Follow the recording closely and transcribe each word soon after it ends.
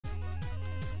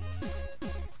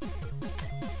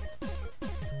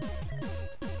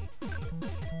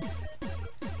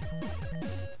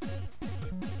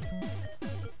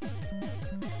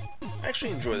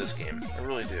actually enjoy this game. I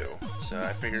really do. So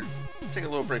I figured take a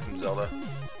little break from Zelda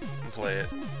and play it.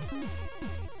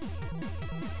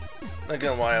 Not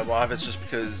gonna lie, a lot of it's just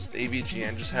because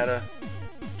AVGN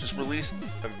just released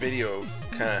a video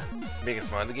kind of making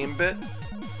fun of the game a bit.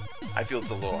 I feel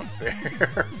it's a little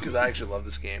unfair because I actually love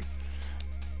this game.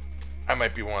 I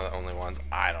might be one of the only ones.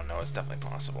 I don't know. It's definitely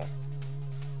possible.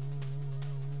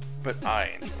 But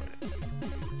I enjoyed it.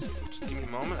 So just give me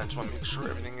a moment. I just want to make sure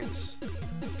everything is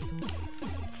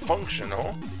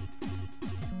functional.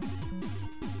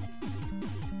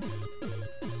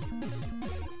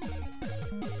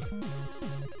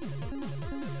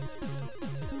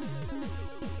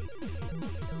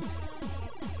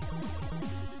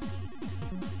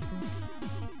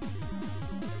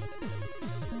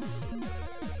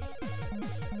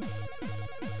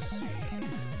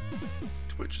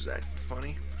 Twitch is acting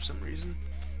funny for some reason.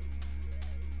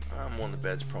 I'm on the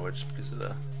beds probably just because of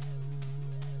the...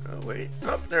 Oh wait,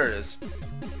 oh there it is.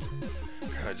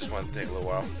 I just wanted to take a little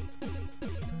while.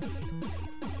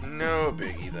 No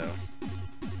biggie though.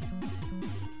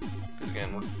 Because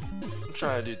again, we're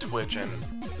trying to do Twitch and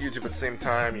YouTube at the same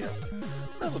time, you know.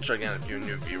 Might as well try getting a few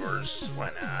new viewers. Why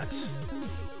not?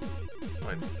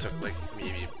 It took like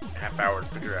maybe a half hour to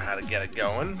figure out how to get it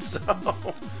going, so...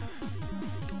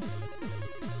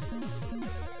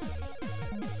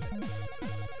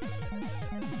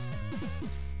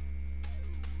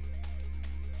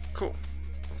 Cool.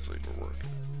 Looks like we're working.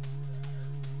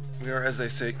 We are, as they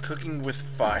say, cooking with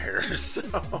fire. So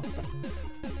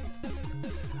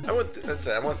I want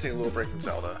to take a little break from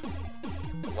Zelda.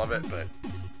 I love it, but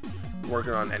I'm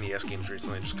working on NES games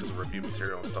recently just because of review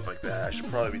material and stuff like that. I should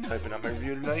probably be typing up my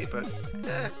review tonight, but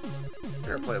I'm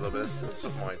gonna play a little bit. This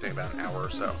will only take about an hour or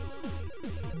so.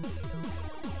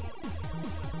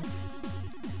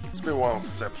 It's been a while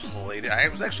since I played it. I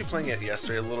was actually playing it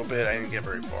yesterday a little bit. I didn't get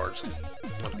very far just because I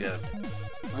wanted to get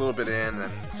a little bit in and then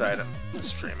decided to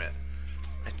stream it.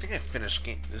 I think I finished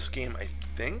this game, I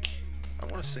think. I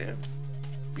want to say I've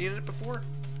beaten it before.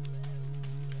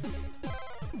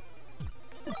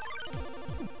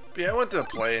 But yeah, I wanted to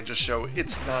play and just show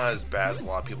it's not as bad as a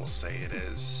lot of people say it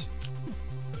is.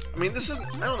 I mean, this isn't,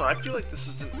 I don't know, I feel like this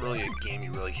isn't really a game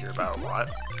you really hear about a lot.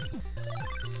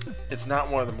 It's not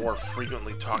one of the more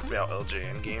frequently talked about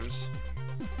LJN games.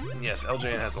 And yes,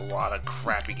 LJN has a lot of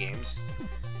crappy games.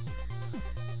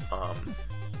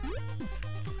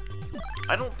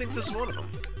 I don't think this is one of them.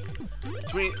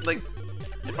 To me, like,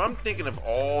 if I'm thinking of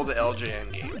all the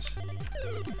LJN games,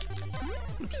 oops,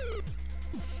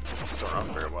 that's starting off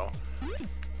very well.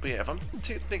 But yeah, if I'm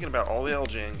thinking about all the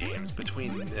LJN games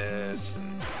between this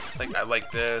and like I like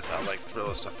this, I like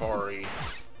Thriller Safari.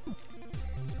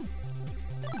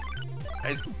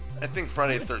 I think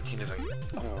Friday the 13th isn't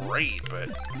great, but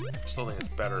I still think it's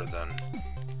better than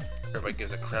everybody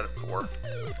gives it credit for.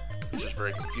 It's just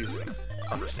very confusing to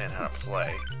understand how to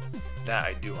play. That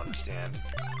I do understand.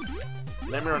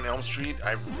 Nightmare on Elm Street,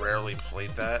 I've rarely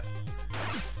played that.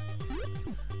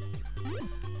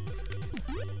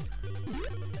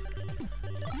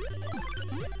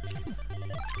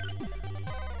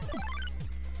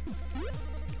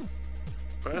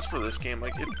 But as for this game,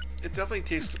 like, it definitely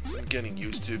takes some getting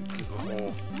used to because of the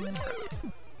whole...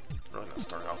 Really not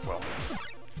starting off well.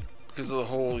 Because of the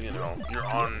whole, you know, you're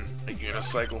on a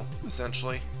unicycle,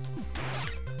 essentially.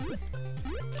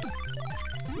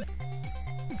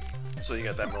 So you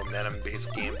got that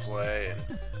momentum-based gameplay, and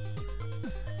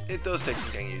it does take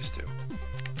some getting used to.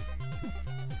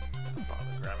 Don't bother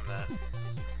grabbing that.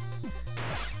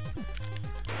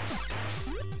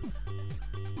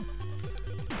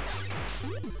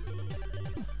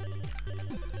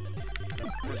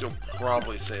 As you'll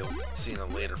probably see in a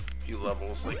later few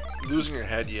levels, like losing your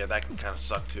head, yeah, that can kind of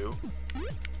suck too.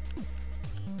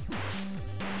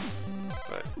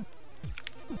 But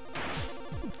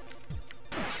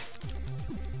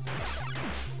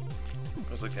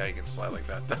I was like, how you can slide like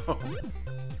that though.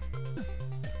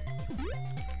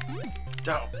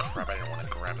 Oh crap! I didn't want to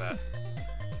grab that.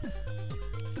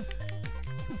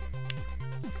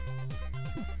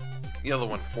 The yellow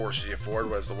one forces you forward,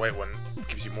 whereas the white one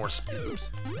gives you more speed. Oops.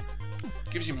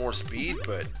 Gives you more speed,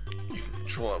 but you can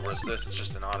control it, whereas this is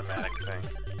just an automatic thing.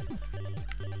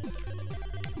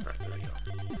 Right, there you go.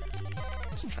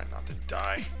 Just try not to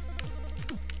die.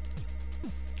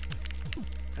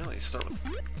 Apparently you start with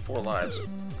 4 lives.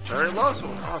 Which I already lost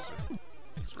one. Awesome.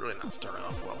 It's really not starting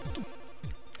off well.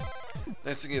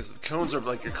 Nice thing is, the cones are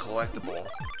like your collectible.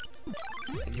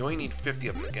 And you only need 50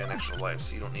 of them to get an extra life,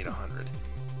 so you don't need 100.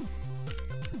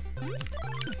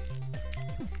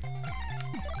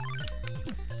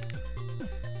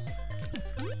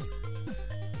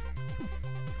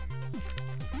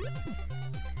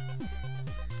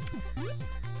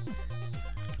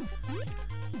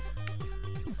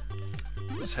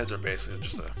 His heads are basically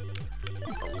just a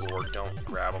lure. Don't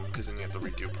grab them, because then you have to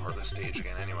redo part of the stage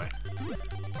again anyway.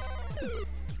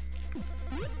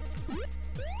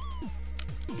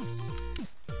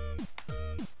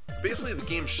 Basically, the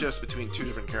game shifts between two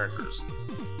different characters.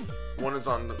 One is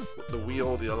on the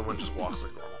wheel, the other one just walks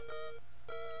like normal.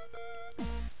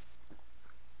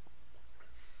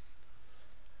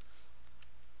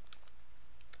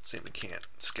 Saying we can't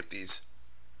skip these.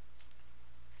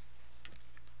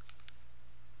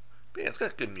 But yeah, it's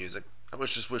got good music. I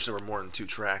just wish there were more than 2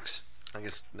 tracks. I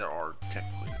guess there are,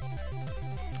 technically.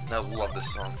 And I love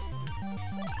this song.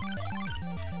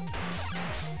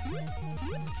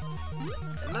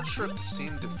 I'm not sure if the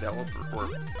same developers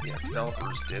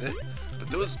did it, but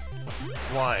those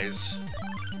flies,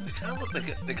 they kind of look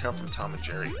like they come from Tom and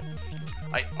Jerry.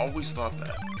 I always thought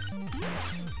that.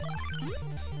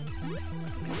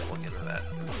 Maybe I'll look into that.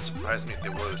 It wouldn't surprise me if they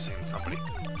were the same company.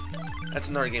 That's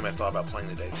another game I thought about playing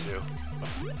today, too.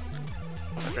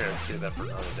 I figured I'd save that for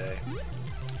another day.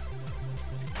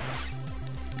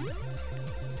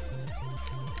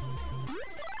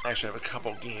 I actually have a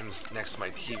couple games next to my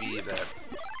TV that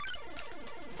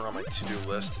are on my to-do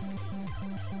list.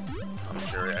 Tom and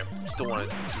Jerry, I still want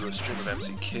to do a stream of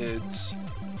MC Kids.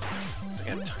 I think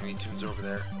I have Tiny Toons over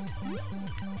there.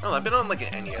 Oh, I've been on like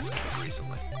an NES kick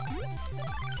recently.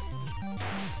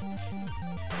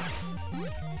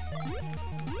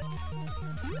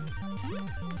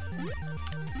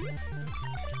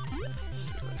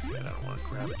 I don't want to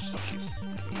grab it just in case I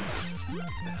need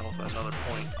the health at another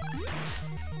point.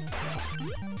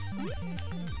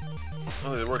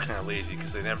 Oh, they were kind of lazy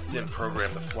because they didn't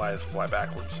program the fly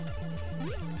backwards.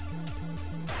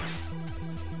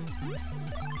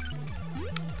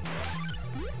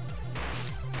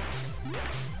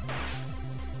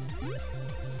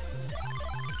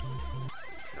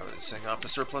 Now they're setting off the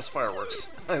surplus fireworks.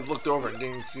 I looked over and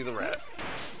didn't even see the rat.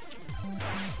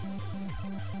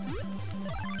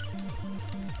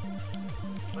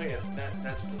 Oh yeah,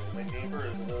 that's cool. My neighbor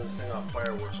is literally setting off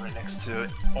fireworks right next to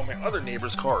all my other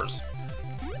neighbors' cars.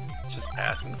 Just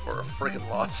asking for a freaking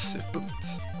lawsuit.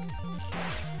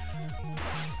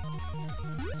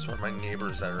 That's where my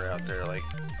neighbors that are out there, like,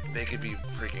 they could be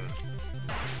freaking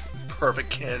perfect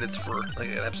candidates for like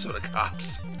an episode of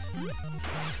Cops.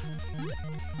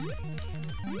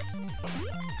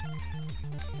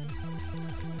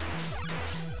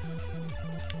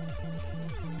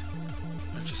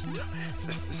 They're just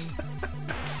dumbasses.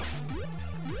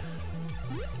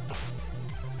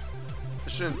 I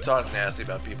shouldn't talk nasty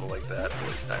about people like that,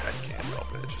 but I can't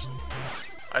help it. It's just,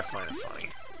 I find it funny.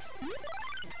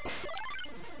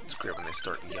 It's great when they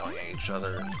start yelling at each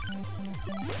other.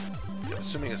 I'm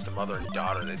assuming it's the mother and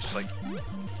daughter. They just like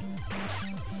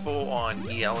full on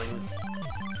yelling.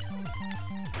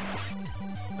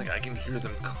 Like I can hear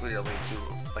them clearly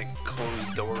through like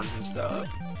closed doors and stuff.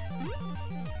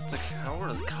 It's like, how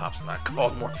are the cops not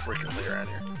called more frequently around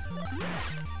here?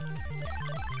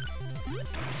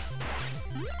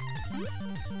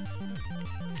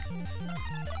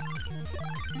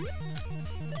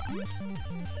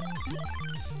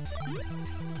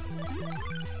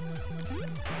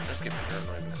 Let's get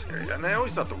paranoid in this area. And I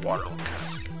always thought the water looked kind of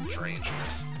strange in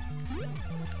this.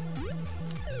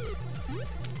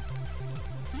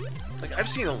 Like, I've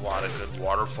seen a lot of good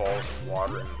waterfalls and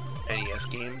water in NES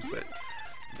games, but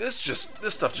this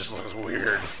stuff just looks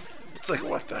weird. It's like,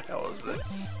 what the hell is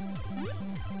this?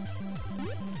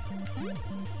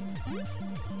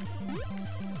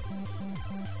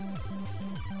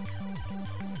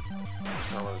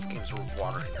 It's not one of those games where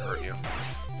water can hurt you.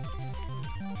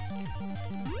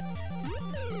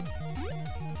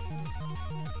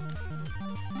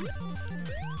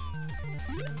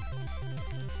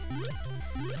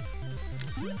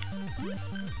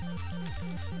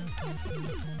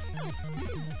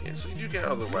 Yeah, so you do get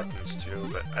other weapons too,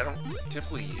 but I don't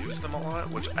typically use them a lot,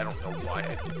 which I don't know why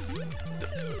I do.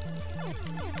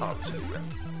 Oh, I was hitting that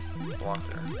block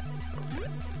there. Okay.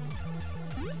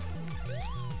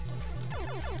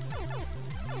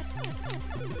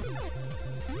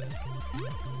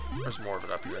 There's more of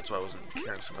it up here, that's why I wasn't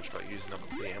caring so much about using up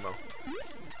the ammo.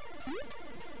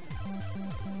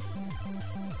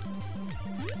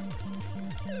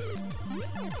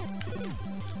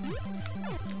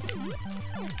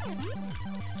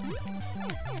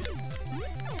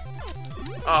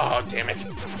 Oh, damn it.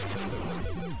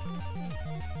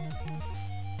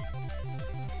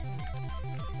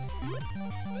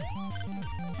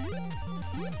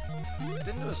 I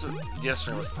didn't notice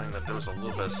yesterday I was playing that there was a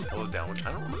little bit of slowdown, which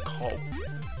I don't recall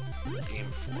the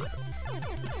game for.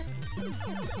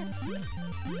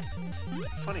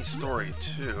 Funny story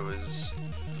too is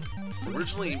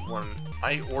originally when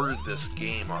I ordered this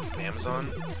game off of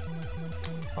Amazon,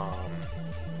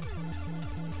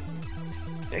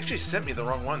 they actually sent me the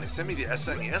wrong one. They sent me the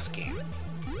SNES game.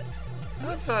 And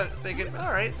I thought, thinking,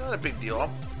 alright, not a big deal.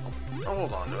 I'll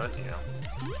hold on to it, you know.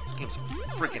 This game's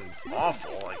freaking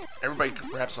awful. Like, everybody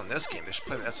raps on this game. They should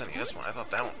play the SNES one. I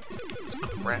thought that one was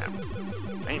crap. I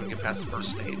didn't even get past the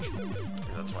first stage. And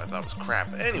that's why I thought it was crap.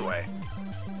 But anyway,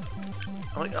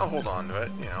 I'm like, I'll hold on to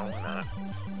it, you know, why not?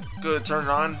 Go to turn it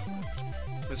on.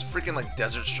 It was freaking like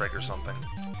Desert Strike or something.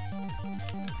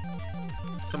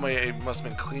 Somebody must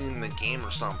have been cleaning the game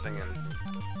or something and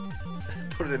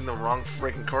put it in the wrong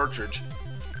freaking cartridge.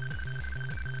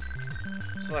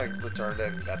 So I returned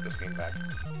it and got this game back.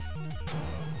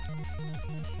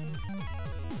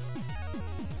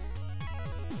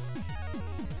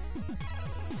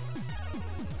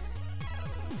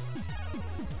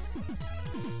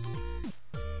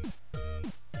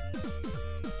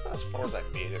 That's about as far as I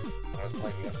made it when I was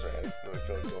playing yesterday. I didn't really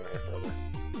feel like going any further.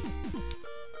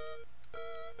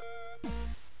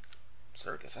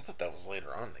 Circus. I thought that was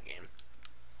later on in the game.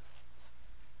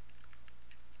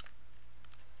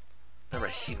 I remember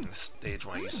hating this stage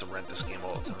when I used to rent this game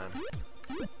all the time.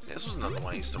 Yeah, this was another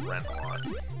one I used to rent a lot.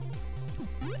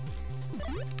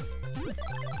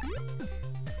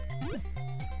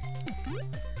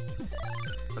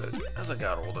 But as I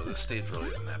got older, this stage really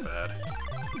isn't that bad.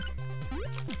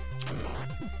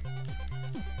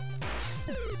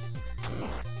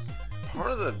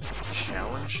 Part of the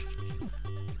challenge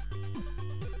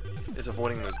is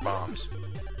avoiding those bombs.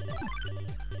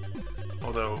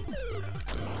 Although,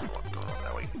 I'm going over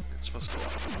that way. You're supposed to go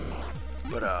up.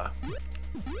 But,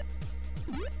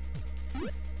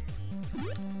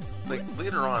 like,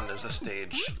 later on, there's a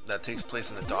stage that takes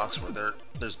place in the docks where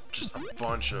there's just a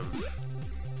bunch of,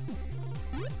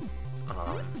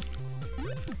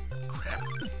 crap.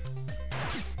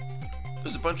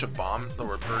 There's a bunch of bombs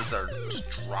where birds are just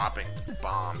dropping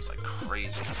bombs like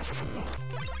crazy.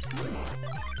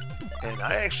 And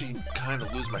I actually kind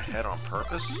of lose my head on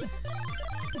purpose.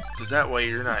 Because that way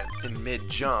you're not in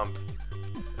mid-jump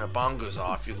and a bomb goes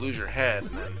off, you lose your head,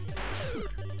 and then...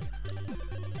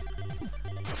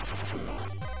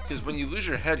 Because when you lose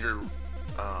your head, you're...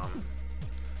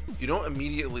 you don't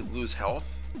immediately lose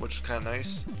health, which is kind of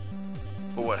nice.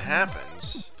 But what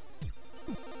happens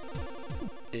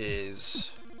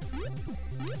is...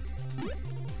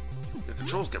 your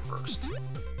controls get reversed.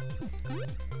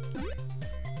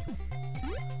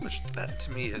 Which, that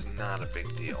to me is not a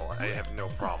big deal. I have no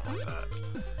problem with that.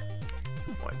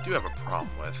 What I do have a problem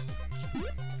with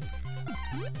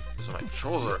is when my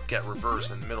controls get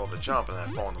reversed in the middle of a jump and then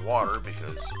I fall in the water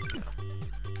because, you know,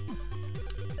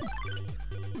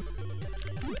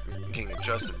 you're getting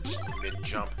adjusted just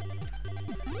mid-jump.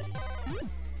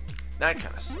 That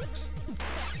kind of sucks.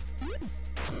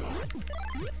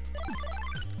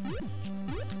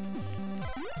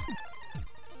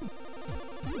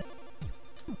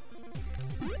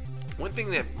 One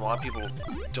thing that a lot of people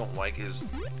don't like is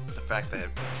the fact that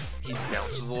he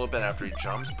bounces a little bit after he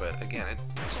jumps, but again,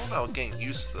 it's all about getting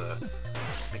used to the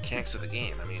mechanics of the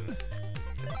game. I mean,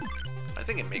 I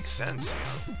think it makes sense,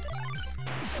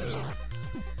 you know?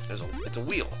 It's a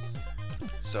wheel.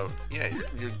 So, yeah,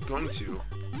 you're going to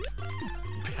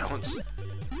bounce.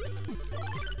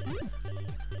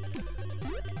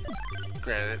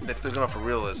 Granted, if they're going for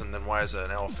realism, then why is it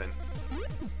an elephant?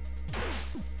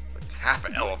 Like half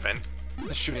an elephant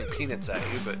shooting peanuts at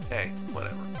you, but hey,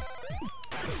 whatever.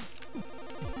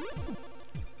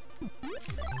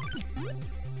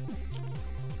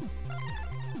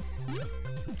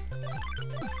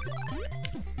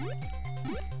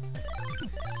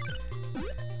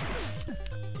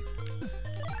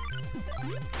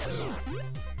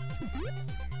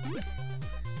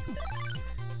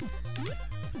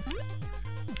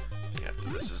 After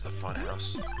this is the fun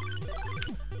house.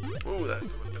 Ooh, that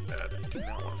would have been bad. I did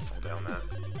not want to fall down that.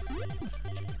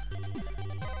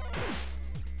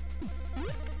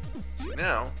 See,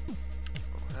 now...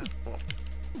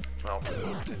 Well,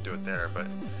 didn't do it there, but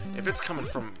if it's coming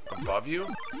from above you...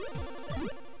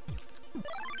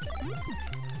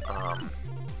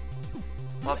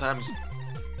 a lot of times,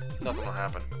 nothing will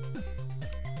happen.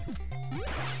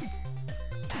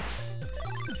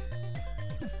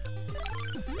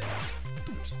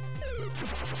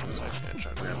 I was actually going to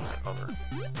try to grab my other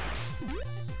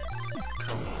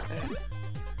cone.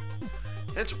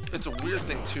 It's a weird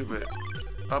thing too, but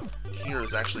up here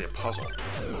is actually a puzzle,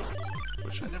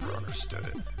 which I never understood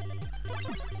it.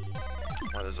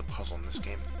 Why there's a puzzle in this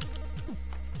game.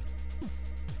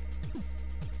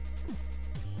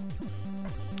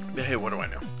 But hey, what do I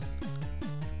know?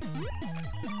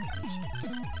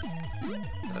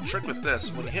 The trick with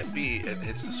this, when you hit B, it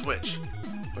hits the switch,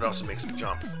 but it also makes me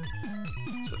jump.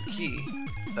 So the key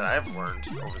that I've learned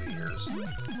over the years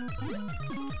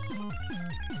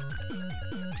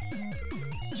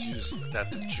is use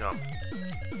that to jump.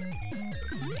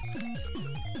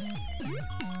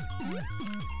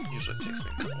 Usually it takes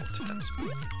me a couple of times.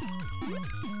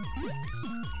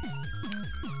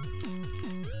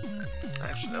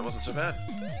 Actually, that wasn't so bad.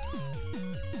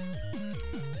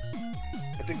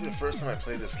 I think the first time I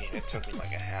played this game, it took me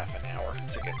like a half an hour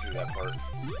to get through that part.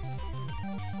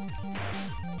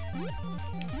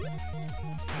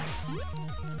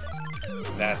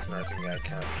 That's another thing that I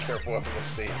kind of be careful of in this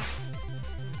stage.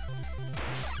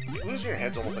 Losing your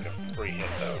head's almost like a free hit,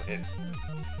 though.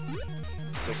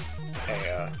 It's like,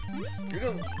 hey, you're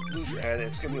gonna lose your head, and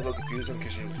it's gonna be a little confusing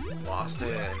because you lost it,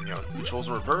 and, you know, controls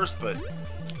are reversed, but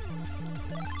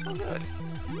it's all good.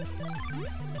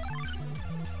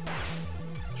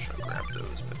 Should I grab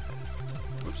those, but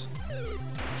oops.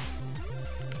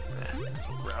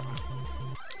 I'll grab them.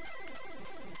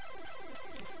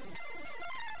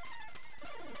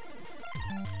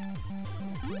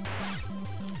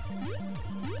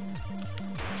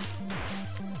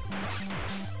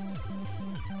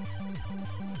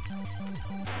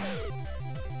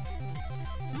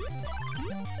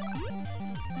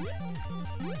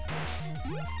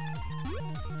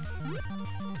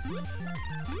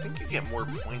 I think you get more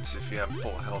points if you have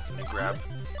full health and you grab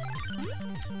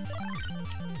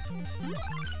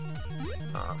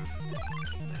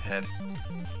the head.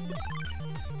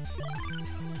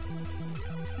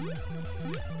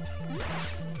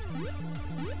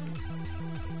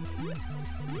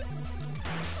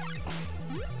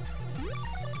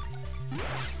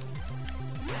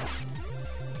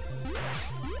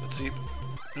 Let's see. You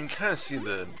can kind of see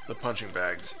the punching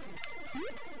bags.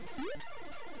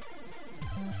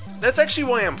 That's actually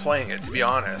why I'm playing it, to be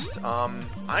honest.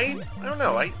 I don't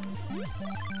know. I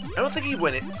don't think he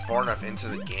went far enough into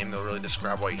the game to really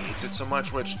describe why he hates it so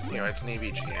much, which, you know, it's an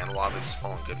AVG and a lot of it's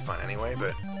all in good fun anyway,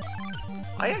 but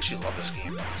I actually love this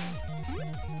game.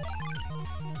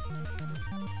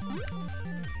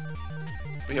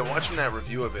 But yeah, watching that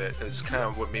review of it is kind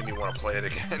of what made me want to play it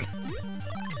again.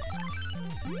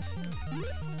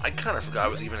 I kind of forgot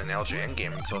it was even an LJN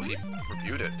game until he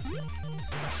reviewed it.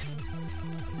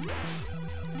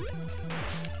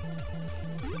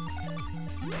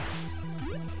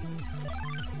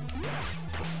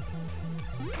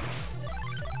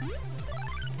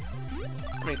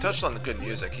 I mean, he touched on the good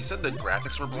music. He said the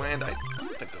graphics were bland. I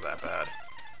don't think they're that bad.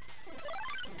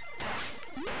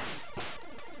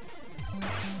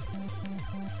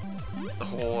 The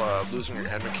whole losing your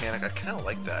head mechanic, I kind of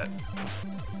like that.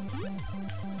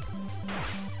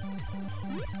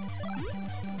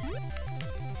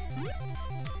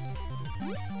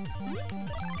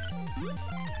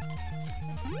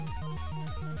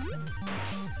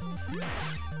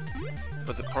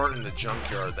 But the part in the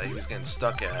junkyard that he was getting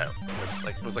stuck at, with,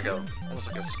 like, was like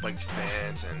almost like a spiked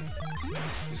fence, and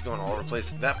he was going all over the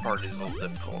place. That part is a little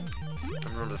difficult. I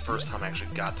remember the first time I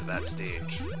actually got to that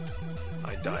stage,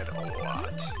 I died a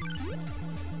lot.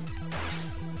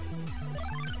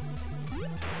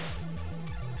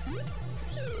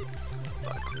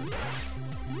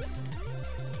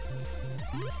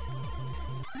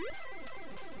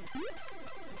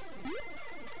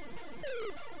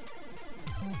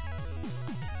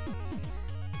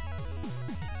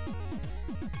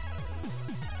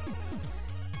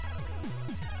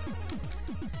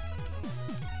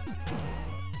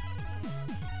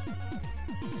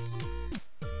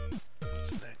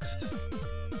 What's next? Is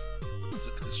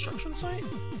it the construction site?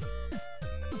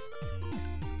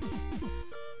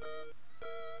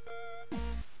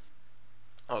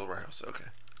 Oh, the warehouse, okay.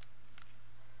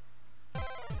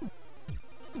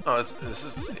 Oh, this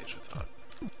is the stage, I thought.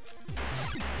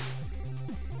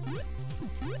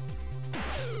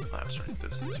 Oh, I'm sorry,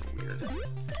 those things are weird.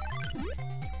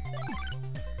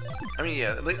 I mean,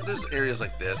 yeah, like, there's areas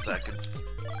like this that could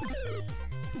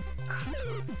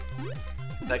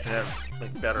have,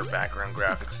 like, better background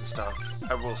graphics and stuff.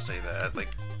 I will say that, like,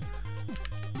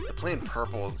 the plain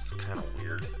purple is kind of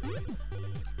weird.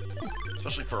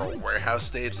 Especially for a warehouse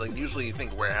stage. Like, usually you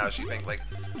think warehouse, you think, like,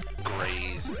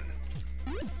 grays and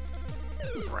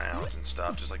browns and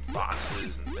stuff, just like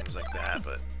boxes and things like that,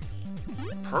 but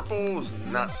purple is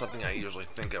not something I usually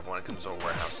think of when it comes to a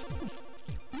warehouse. Oh,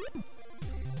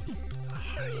 I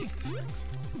hate these things.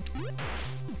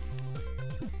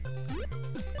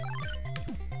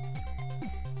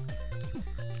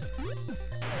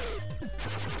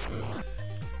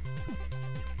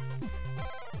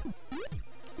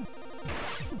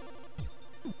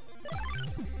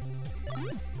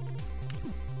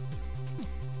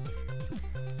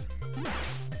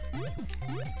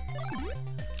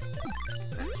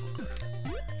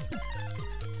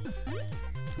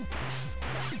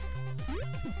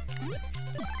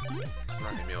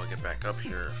 get back up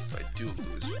here if I do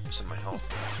lose some of my health.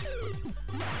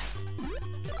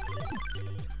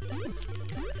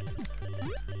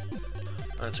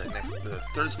 That's right, next, the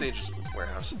third stage is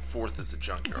warehouse, fourth is the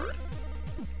junkyard.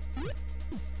 And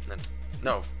then,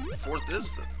 no, fourth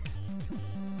is the...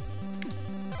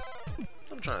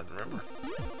 I'm trying to remember.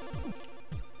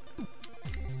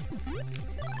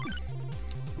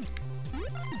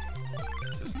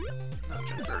 No,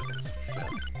 junkyard, I think it's the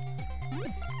fifth.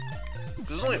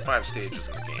 There's only 5 stages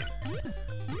in the game.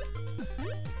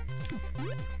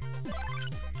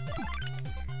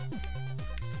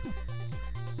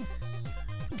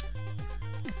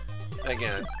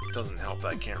 Again, it doesn't help that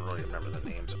I can't really remember the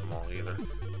names of them all either.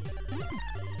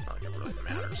 Not like it really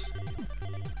matters.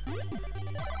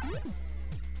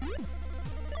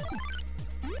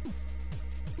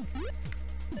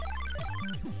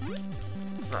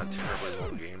 It's not a terribly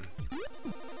long game.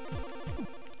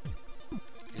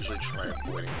 Usually try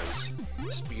avoiding those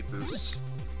speed boosts.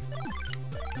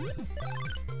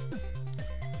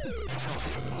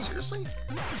 Seriously? It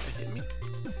hit me?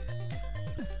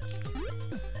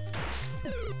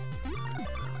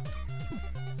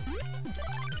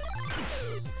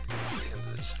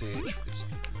 Stage because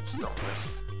it's done with.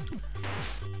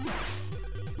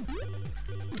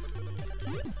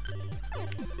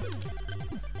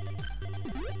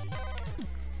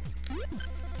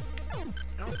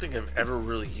 I don't think I've ever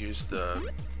really used the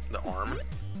arm.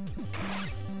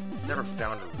 Never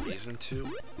found a reason to.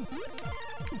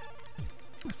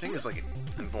 I think it's like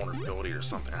invulnerability or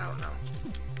something, I don't know.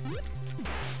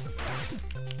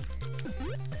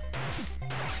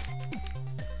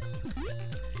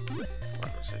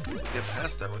 Get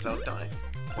past that without dying.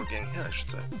 Or getting hit, I should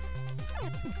say.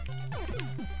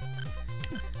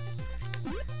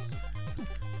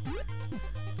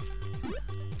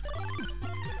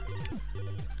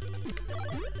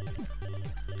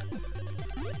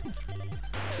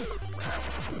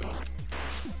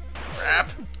 Crap!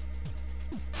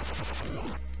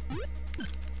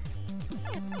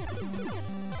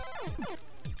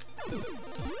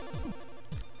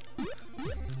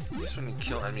 At least when you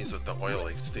kill enemies with the oil,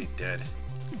 they stay dead.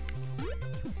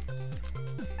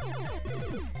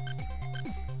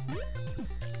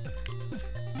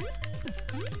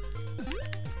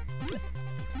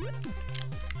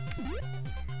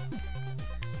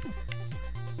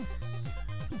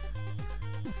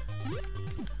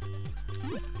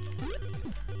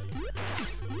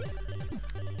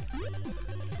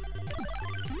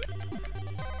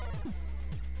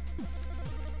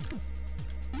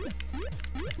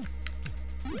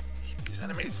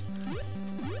 Enemies.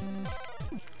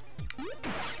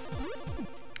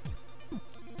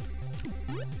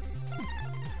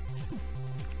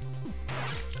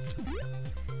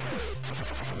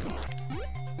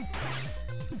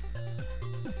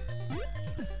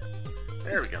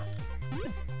 There we go.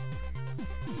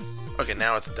 Okay,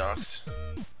 now it's ducks.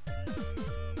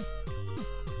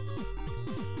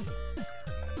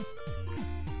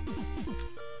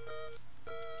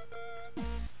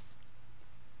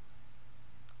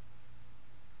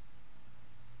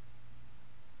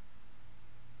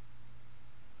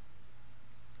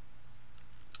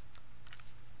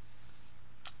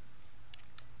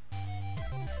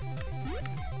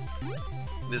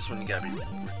 This one you gotta be...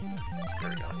 There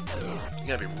we go. You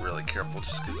gotta be really careful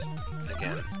just because,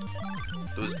 again,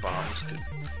 those bombs could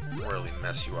really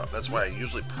mess you up. That's why I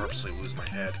usually purposely lose my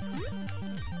head.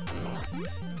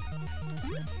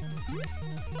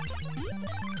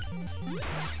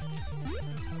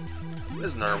 This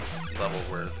is another level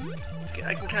where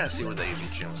I can kind of see where the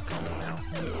AVGM is going now.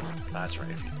 That's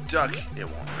right, if you duck, it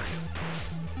won't hurt you.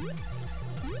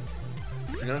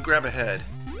 If you're gonna grab a head,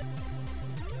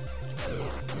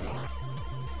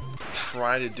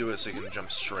 try to do it so you can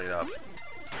jump straight up.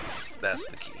 That's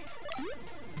the key.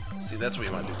 See, that's what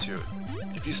you want to do too.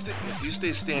 If you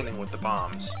stay standing with the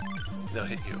bombs, they'll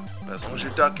hit you. But as long as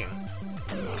you're ducking,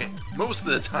 okay, most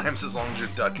of the times as long as you're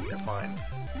ducking, you're fine.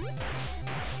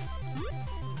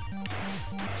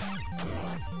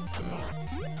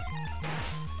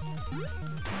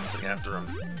 It's like after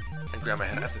I grab my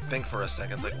head, I have to think for a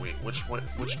second. It's like, wait,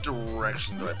 which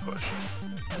direction do I push?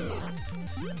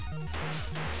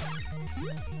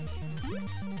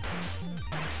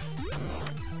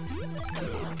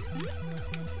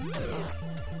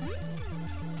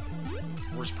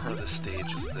 Worst part of this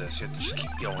stage is this. You have to just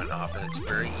keep going up, and it's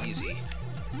very easy.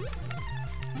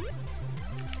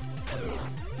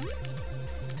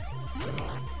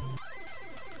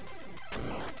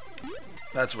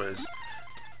 That's what it is.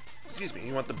 Excuse me,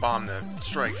 you want the bomb to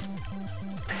strike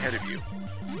ahead of you.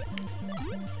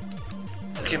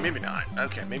 Okay, maybe not.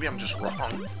 Okay, maybe I'm just wrong.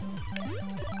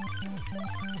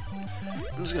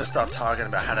 I'm just gonna stop talking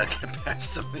about how to get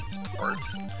past some of these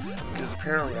parts, because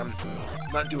apparently I'm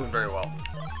not doing very well.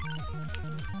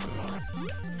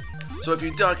 So if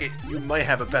you duck it, you might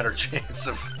have a better chance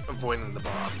of avoiding the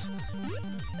bombs.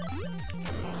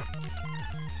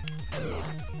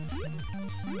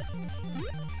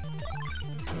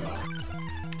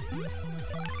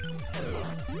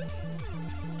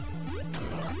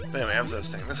 But anyway, as I was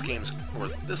saying, this game's, or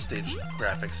this stage's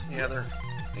graphics, yeah,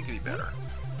 they could be better.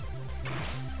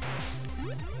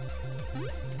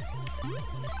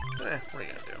 What are you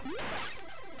gonna do?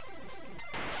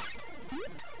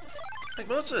 Like,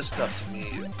 most of this stuff to me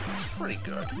is pretty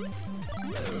good.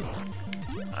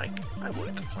 I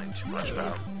wouldn't complain too much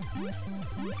about them.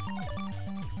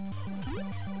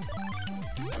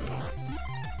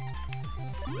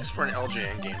 At least for an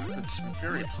LJN game, it's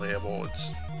very playable.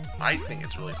 I think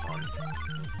it's really fun.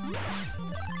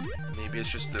 Maybe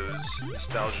it's just those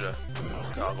nostalgia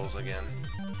goggles again.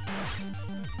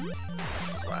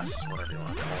 Glasses, whatever you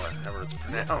want to call it, however it's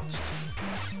pronounced.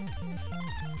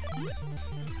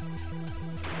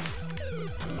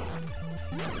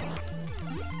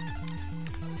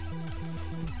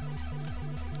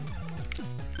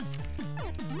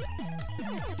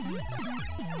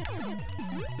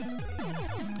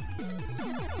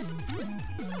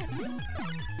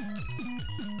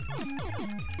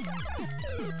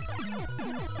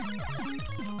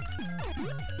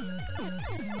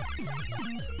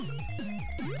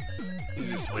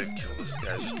 Easiest way to kill this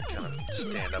guy is just to kind of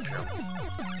stand up here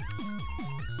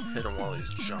and hit him while he's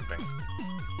jumping.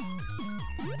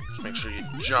 Just make sure you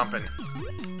jump and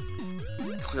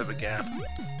clear the gap.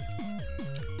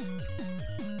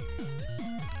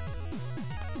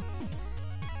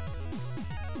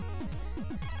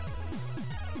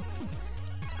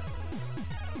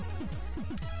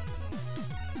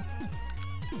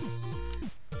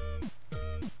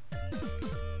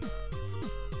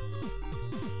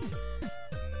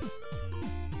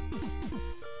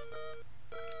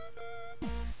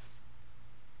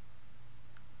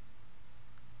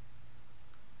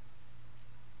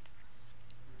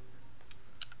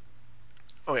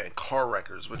 Oh yeah, car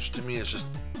wreckers, which to me is just,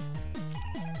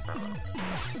 I don't know,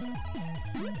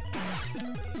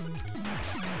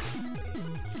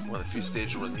 one of the few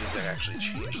stages where the music actually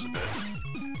changes a bit.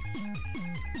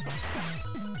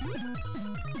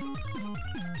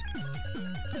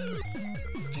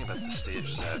 The thing about this stage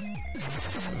is that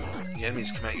the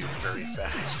enemies come at you very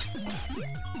fast,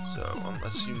 so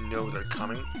unless you know they're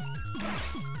coming,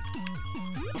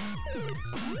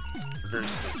 they're very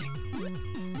sneaky.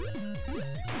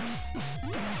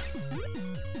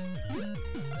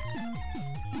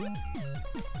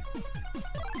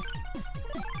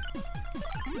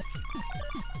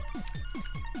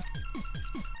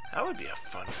 That would be a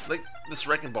fun, like, this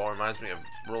wrecking ball reminds me of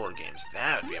roller games.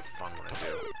 That would be a fun one to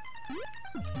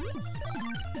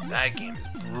do. That game is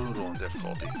brutal in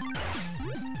difficulty.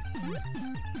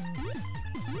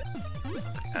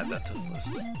 Add that to the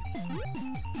list.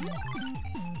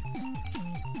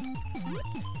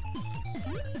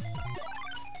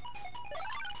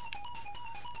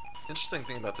 Interesting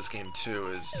thing about this game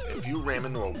too is if you ram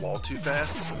into a wall too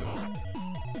fast,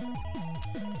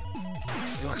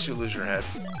 you'll actually lose your head.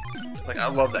 Like, I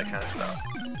love that kind of stuff.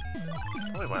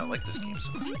 Probably why I like this game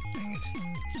so much. Dang it.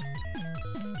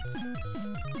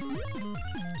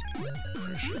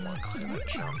 Pretty sure I want to clear that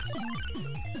jump.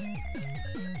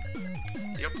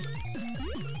 Yep.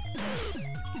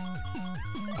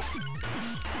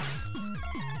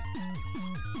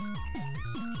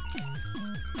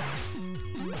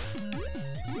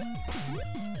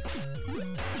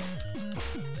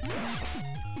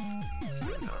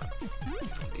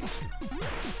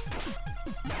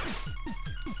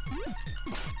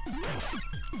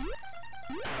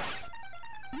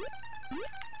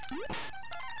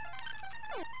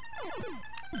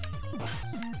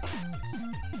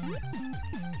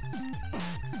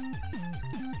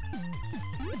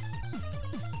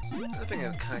 Another thing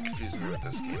that kind of confused me with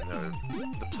this game, though,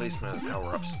 the placement of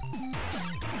power-ups.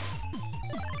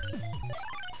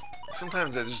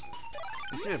 Sometimes they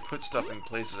seem to put stuff in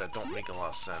places that don't make a lot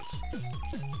of sense. I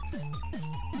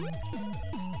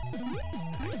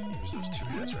can use those two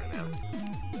hits right now.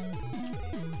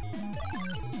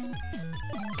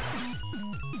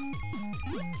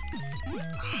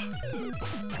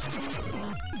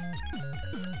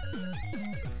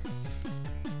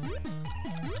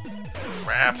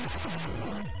 Crap.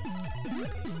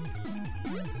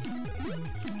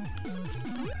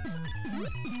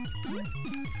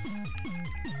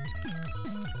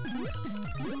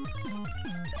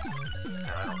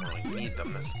 I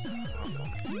done this.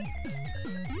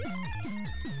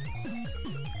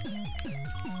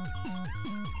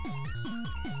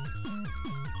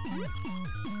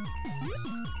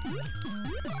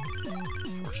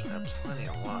 Fortunately, I have plenty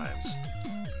of lives.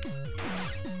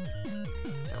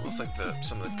 Yeah, it looks like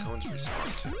some of the cones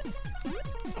respawn too.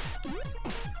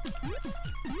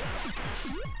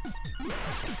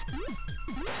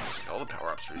 All the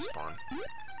power-ups respawn.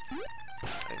 I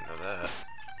didn't know that.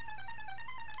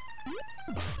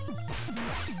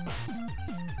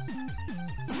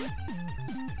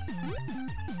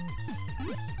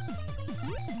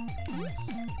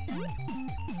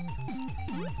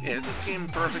 Yeah, is this game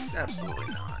perfect? Absolutely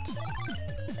not.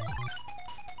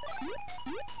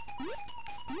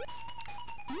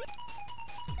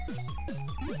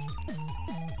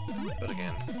 But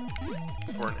again,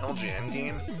 for an LGN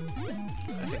game,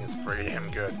 I think it's pretty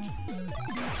damn good.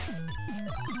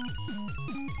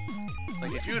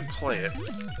 Like, if you would play it...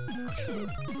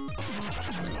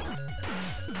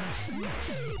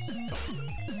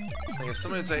 Like, if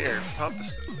somebody would say, here, pop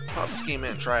this game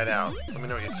in, try it out, let me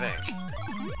know what you think.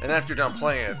 And after you're done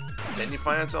playing it, then you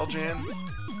find it's LGN?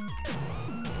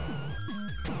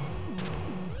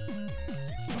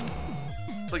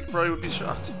 It's like, you probably would be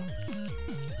shocked.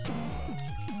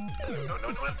 No.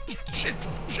 Shit.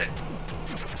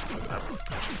 I'm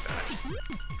punching back.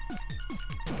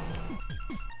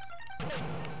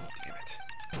 Damn it.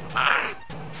 Ah!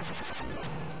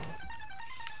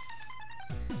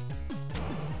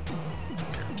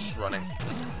 Okay, I'm just running.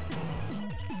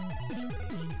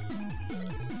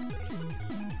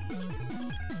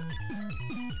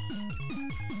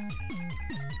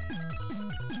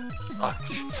 Oh,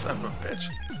 son of a bitch.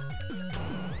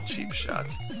 Cheap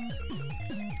shots.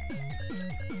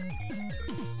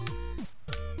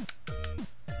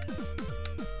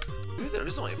 Maybe there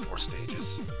is only 4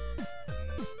 stages.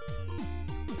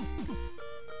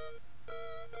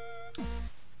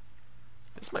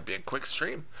 This might be a quick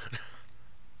stream.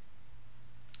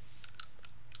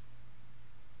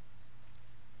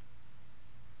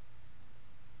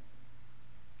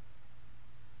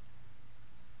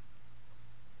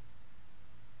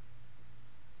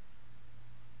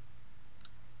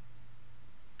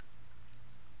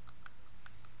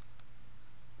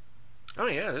 Oh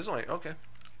yeah, it is only, okay.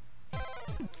 So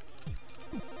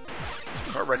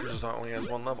Car Wreckers only has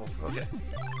 1 level. Okay,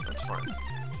 that's fine.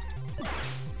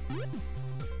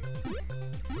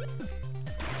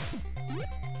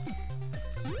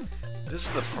 This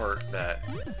is the part that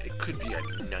it could be a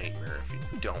nightmare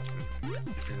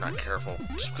if you're not careful,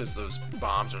 just because those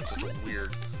bombs are in such a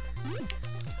weird...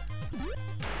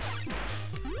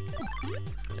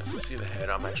 Yes, I see the head.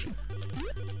 I'm actually...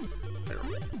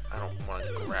 I don't want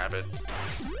to grab it.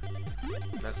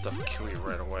 That stuff will kill you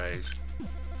right away.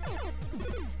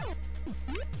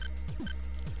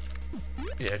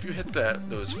 Yeah, if you hit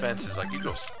those fences, like, you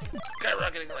go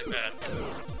skyrocketing like that.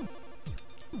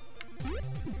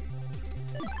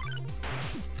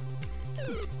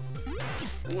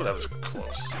 Ooh, that was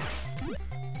close.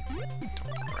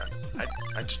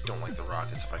 I just don't like the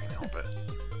rockets if I can help it.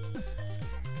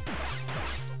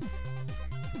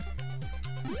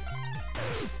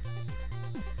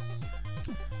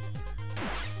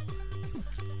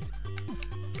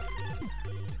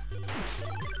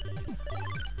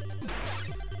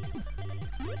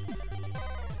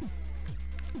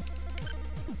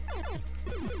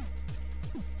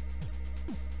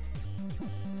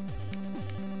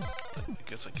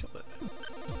 I guess I killed it.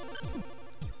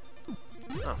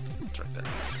 Oh, it's right there.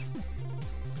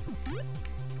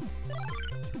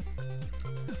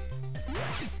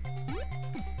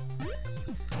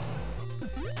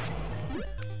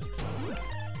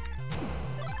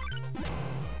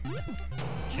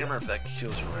 Can't remember if that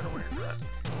kills you right away or not.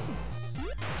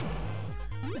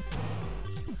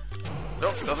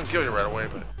 Nope, it doesn't kill you right away,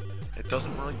 but it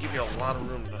doesn't really give you a lot of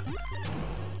room to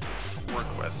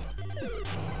work with.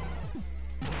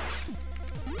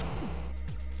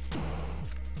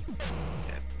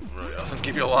 Yeah, it really doesn't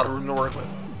give you a lot of room to work with.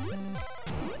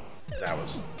 That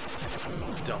was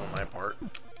dumb on my part.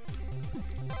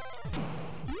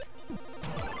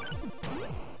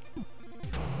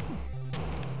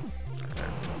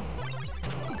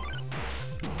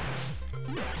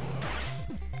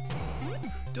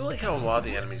 I do like how a lot of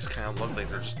the enemies kind of look like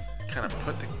they're just kind of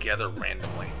put together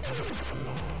randomly.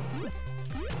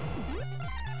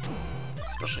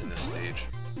 Especially in this stage.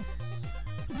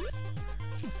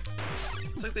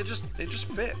 It's like they just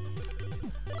fit.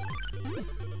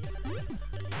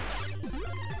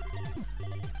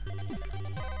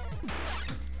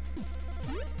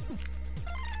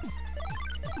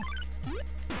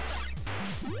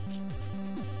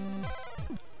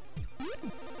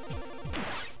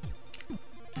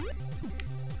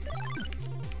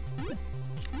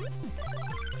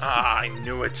 Ah, I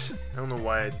knew it. I don't know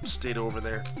why I stayed over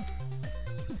there.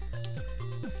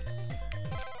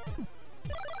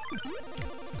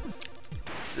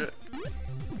 Shit.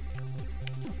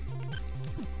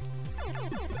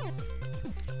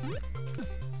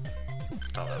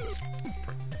 Oh, that was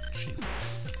freaking cheap.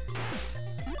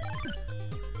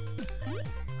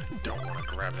 I don't want to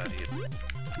grab that hit.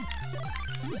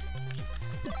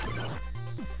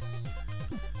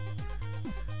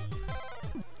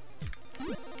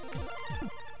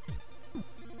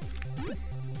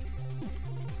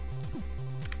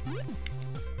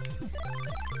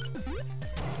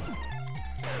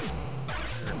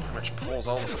 Pretty much pulls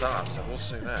all the stops, I will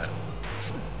say that.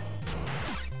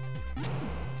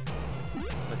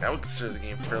 Like, I would consider the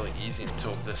game fairly easy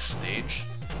until this stage.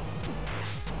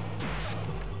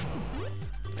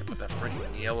 They put that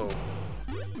freaking yellow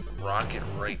rocket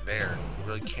right there. You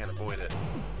really can't avoid it.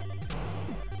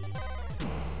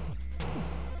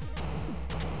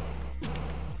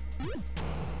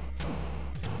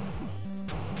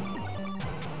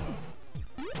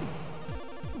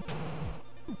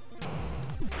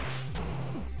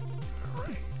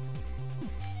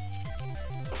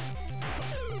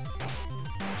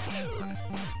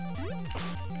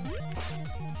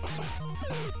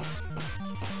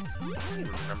 I don't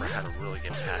even remember how to really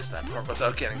get past that part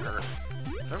without getting hurt.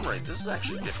 If I'm right, this is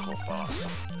actually a difficult boss.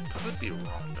 Could be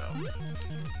wrong, though.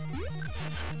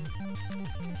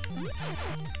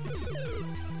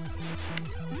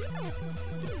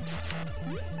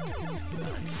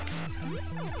 Nice.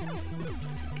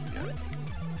 Yeah.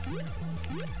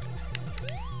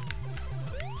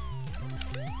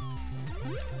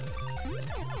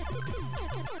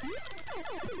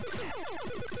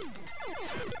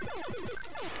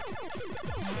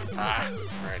 Ah,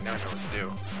 alright, now I know what to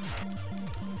do.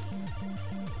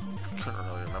 Couldn't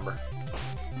really remember.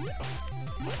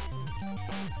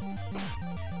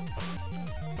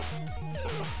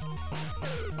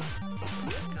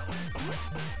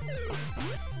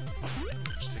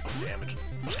 Just taking damage.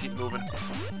 Just keep moving.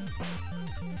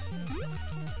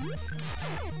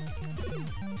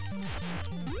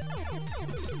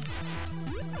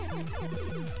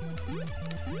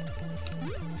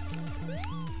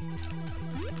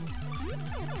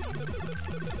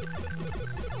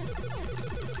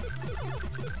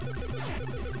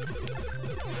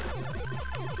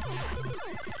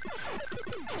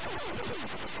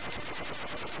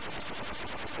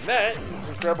 And that is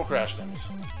the Incredible Crash Dummies.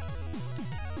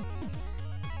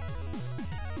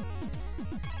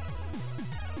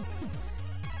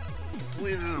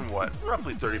 Completed in what?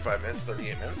 Roughly 35 minutes,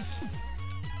 38 minutes.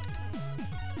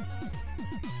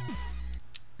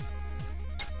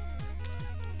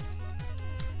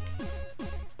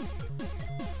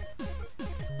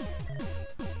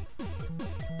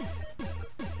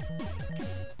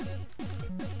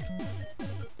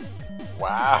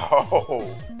 Wow!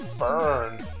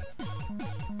 Burn!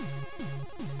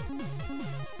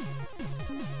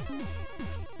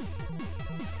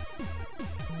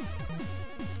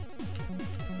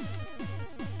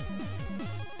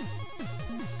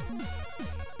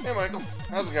 Hey Michael,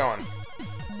 how's it going?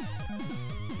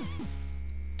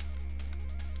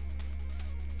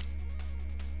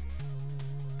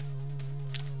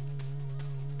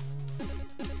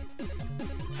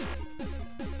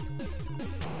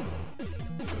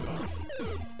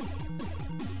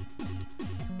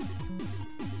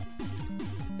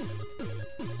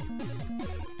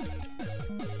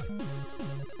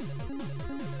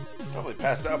 Probably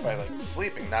passed out by like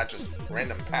sleeping, not just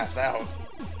random pass out.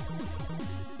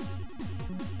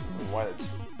 Why it's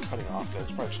cutting off there.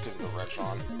 It's probably just because of the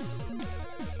Retron.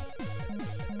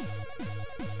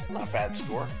 Not bad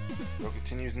score. No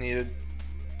continues needed.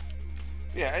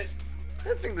 Yeah,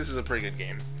 I think this is a pretty good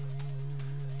game.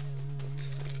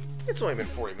 It's only been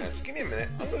 40 minutes. Give me a minute.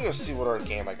 I'm gonna go see what our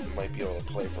game I might be able to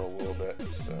play for a little bit.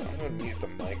 So I'm gonna mute the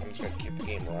mic. I'm just gonna keep the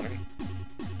game running.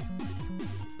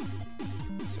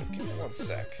 So give me 1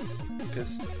 sec.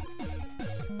 Because I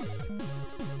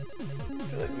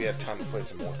feel like we have time to play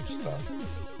some more stuff.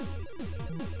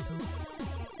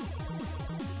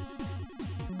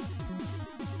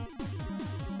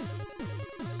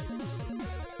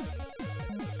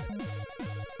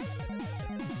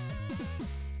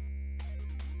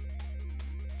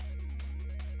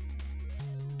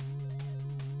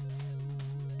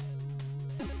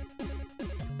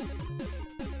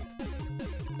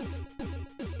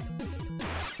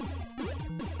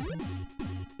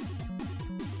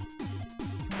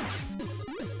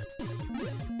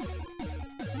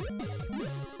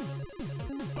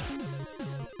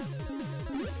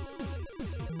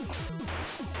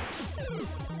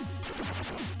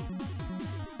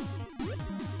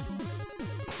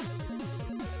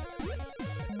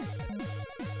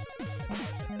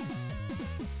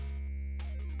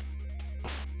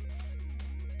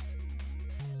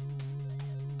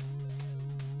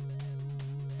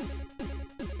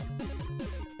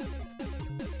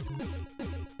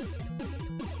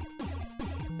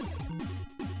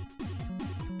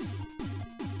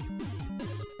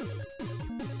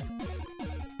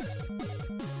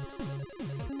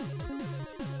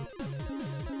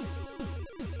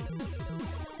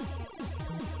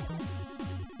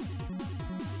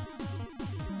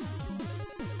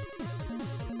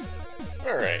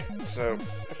 Alright, so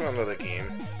I found another game.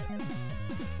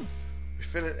 We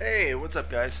finished. Hey, what's up,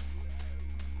 guys?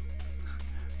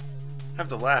 I have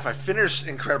to laugh. I finished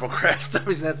Incredible Crash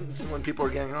Dummies, and that's when people are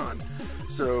getting on.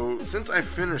 So, since I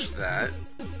finished that,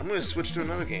 I'm going to switch to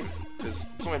another game, because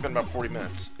it's only been about 40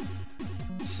 minutes.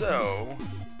 So,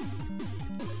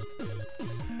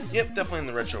 yep, definitely in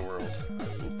the retro world.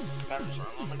 Batteries are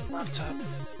on my laptop. I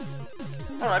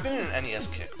don't know, I've been in an NES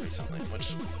kick recently,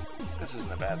 which this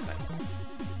isn't a bad thing.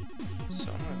 So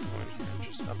I'm going to go in here and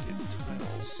just update the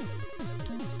titles.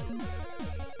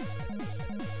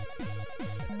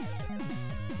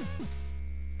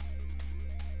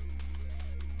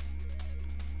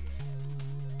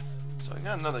 So I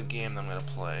got another game that I'm going to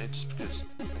play, just because,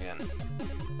 again,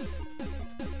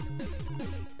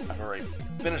 I've already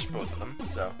finished both of them,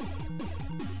 so.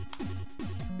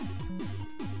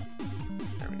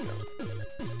 There we go.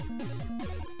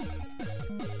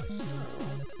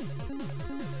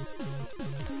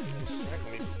 So, let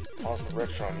me pause the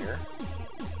Retron here.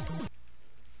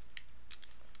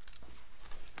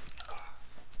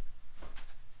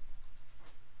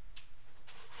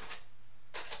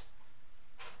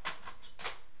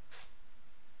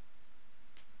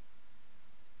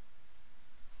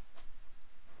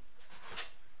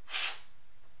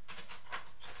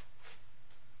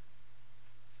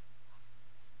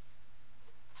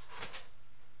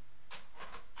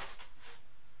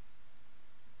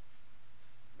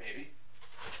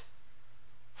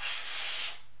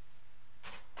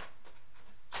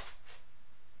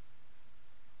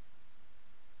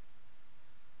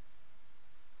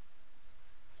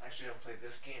 Actually, I haven't played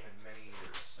this game in many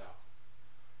years, so.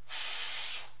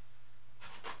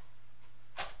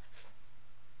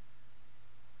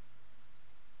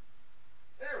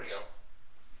 There we go.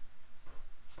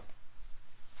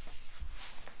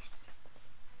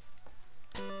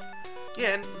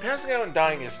 Yeah, and passing out and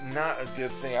dying is not a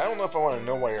good thing. I don't know if I want to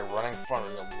know why you're running from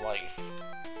your life.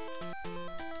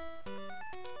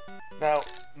 Now,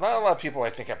 not a lot of people I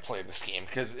think have played this game,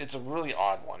 because it's a really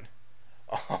odd one.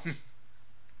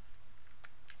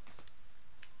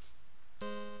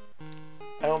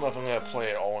 I don't know if I'm going to play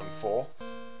it all in full.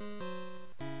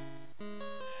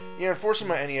 Yeah,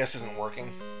 unfortunately my NES isn't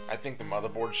working. I think the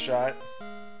motherboard's shot.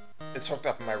 It's hooked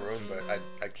up in my room, but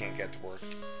I can't get it to work.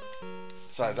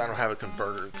 Besides, I don't have a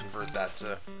converter to convert that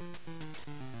to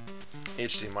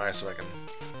HDMI so I can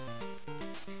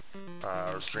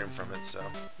stream from it, so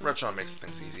Retron makes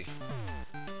things easy.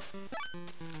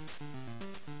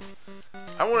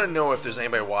 I want to know if there's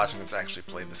anybody watching that's actually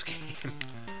played this game.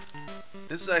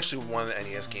 This is actually one of the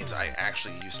NES games I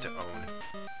actually used to own.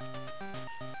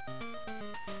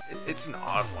 It's an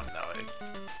odd one, though.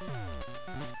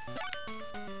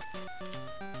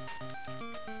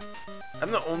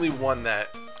 I'm the only one that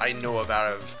I know of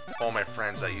out of all my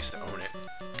friends that used to own it.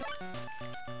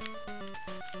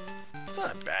 It's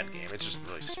not a bad game, it's just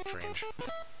really strange.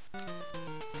 But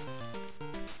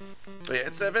yeah,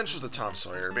 it's the Adventures of Tom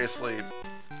Sawyer. Basically,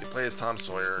 you play as Tom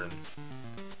Sawyer and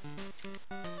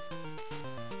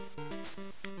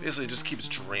basically just keeps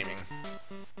dreaming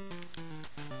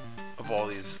of all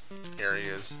these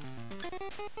areas.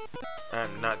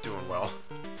 I'm not doing well.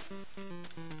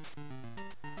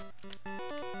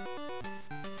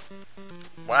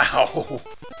 Wow!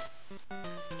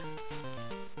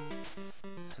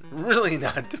 Really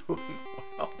not doing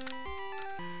well.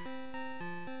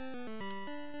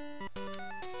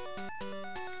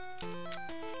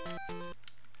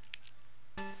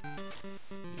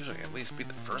 Usually I can at least beat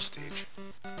the first stage.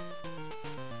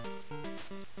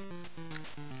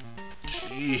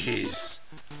 Jeez.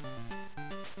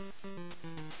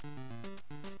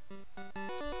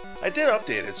 I did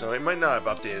update it, so it might not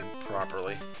have updated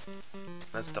properly.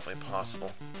 That's definitely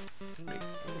possible. Let me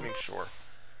make sure.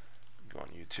 Go on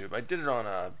YouTube. I did it on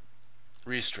a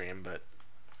restream, but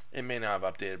it may not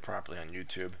have updated properly on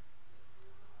YouTube.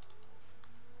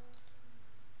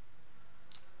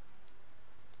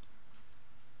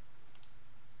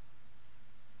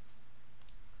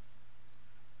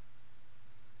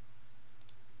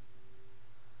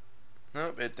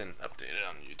 Nope, it didn't update it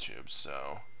on YouTube,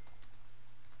 so.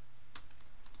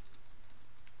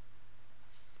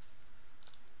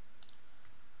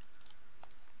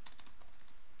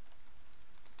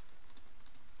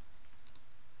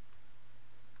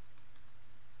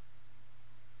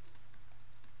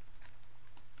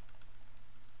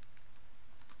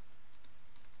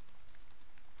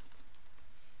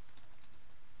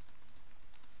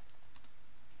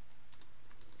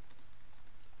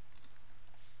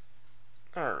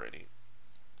 Alrighty.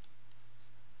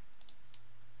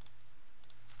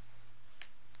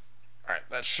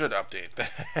 that should update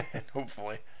that,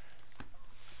 hopefully.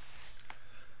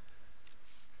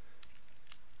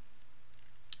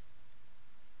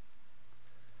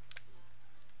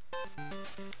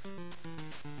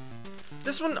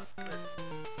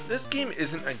 This game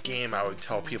isn't a game I would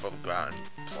tell people to go out and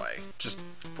play, just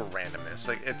for randomness.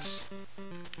 Like,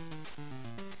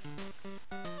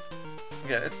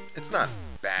 again, it's not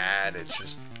bad, it's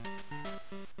just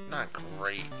not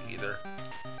great either.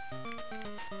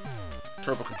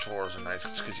 Turbo controllers are nice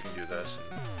just because you can do this.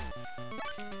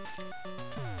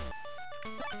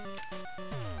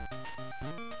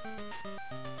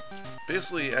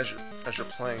 Basically, as you're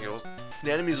playing,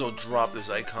 the enemies will drop those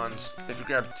icons. If you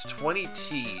grab 20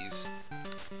 T's,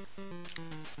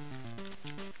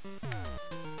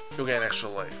 you'll get an extra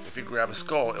life. If you grab a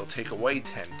skull, it'll take away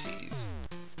 10 T's.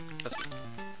 That's what...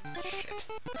 Shit.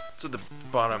 So the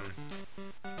bottom...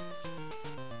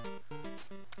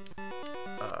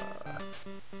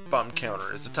 bottom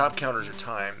counter is the top counter is your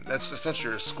time. That's essentially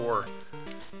your score.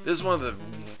 This is one of the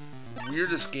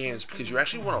weirdest games because you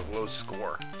actually want a low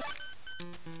score.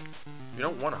 You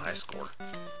don't want a high score.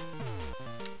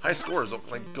 High scores look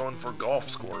like going for golf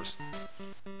scores.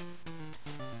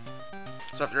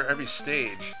 So after every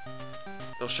stage,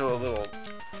 they'll show a little,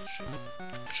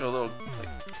 like,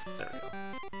 there we go.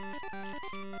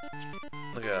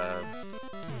 Like a,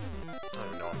 I don't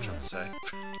even know what I'm trying to say.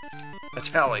 A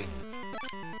tally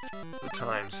of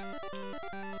times.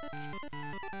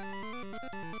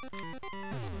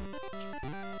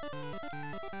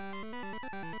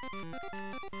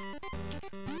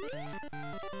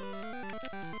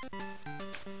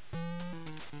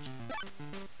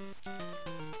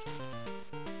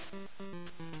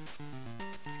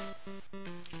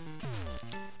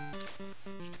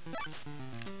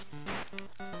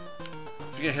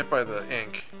 If you get hit by the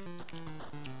ink,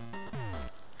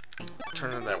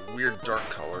 turn into that weird dark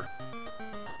color.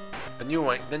 And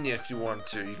then if you want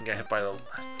to, you can get hit by the...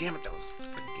 Damn it, that was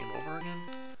freaking game over again.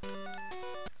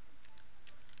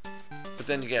 But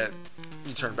then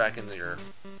you turn back into your...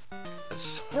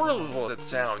 As horrible as it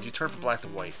sounds, you turn from black to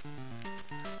white.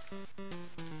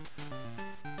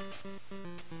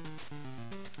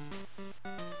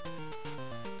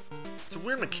 It's a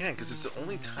weird mechanic because it's the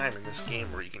only time in this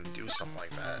game where you can do something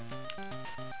like that.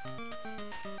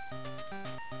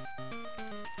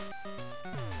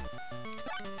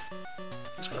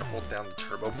 I'm just gonna hold down the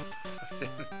turbo button.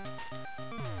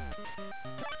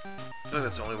 I feel like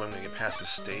that's the only way I'm gonna get past this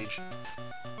stage.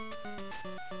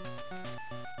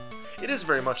 It is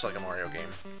very much like a Mario game,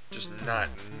 just not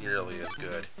nearly as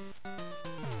good.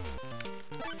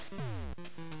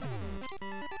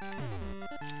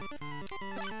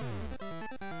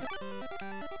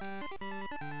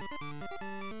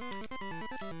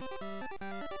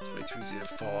 It's way too easy to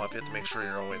fall off. You have to make sure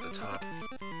you're all the way at the top.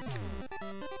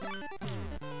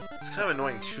 It's kind of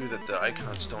annoying too that the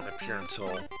icons don't appear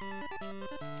until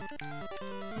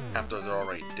after they're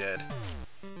already dead.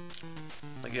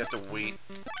 Like you have to wait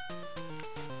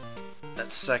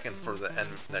that second for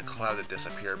that cloud to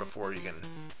disappear before you can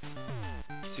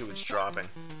see what's dropping.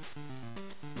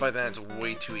 By then it's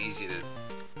way too easy to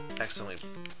accidentally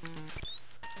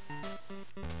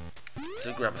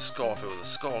grab a skull if it was a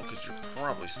skull, because you're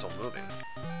probably still moving.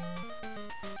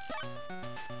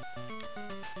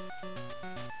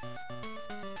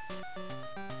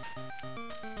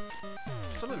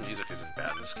 Some of the music isn't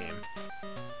bad in this game.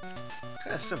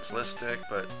 Kind of simplistic,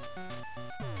 but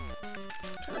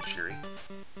kind of cheery.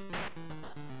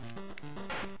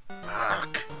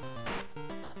 Fuck.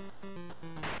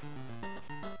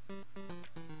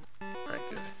 Alright,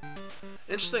 good.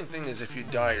 Interesting thing is if you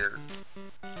die, your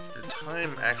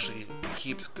time actually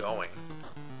keeps going.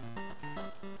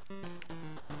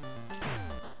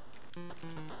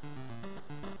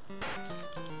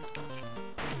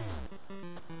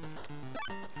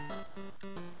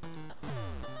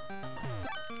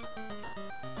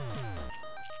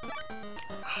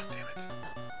 Ah, damn it.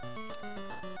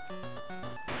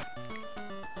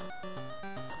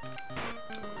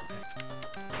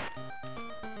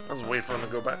 I was waiting for him to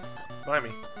go back by me.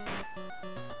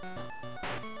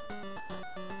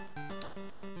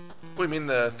 What do you mean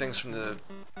the things from the...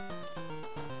 I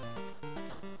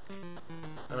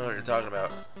don't know what you're talking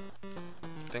about.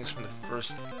 Things from the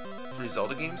first 3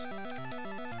 Zelda games?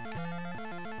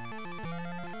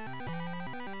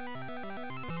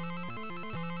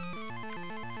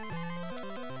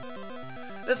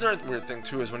 That's another weird thing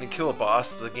too, is when you kill a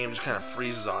boss, the game just kind of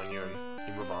freezes on you and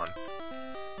you move on.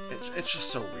 It's just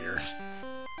so weird.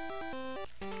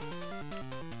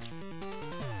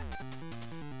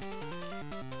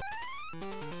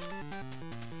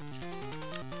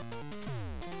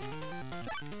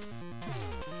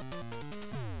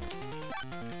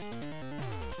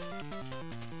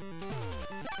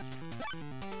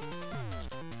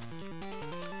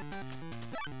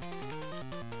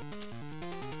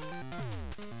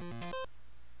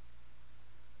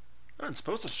 weren't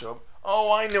supposed to show up.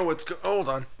 Oh, I know what's hold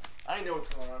on. I know what's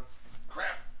going on.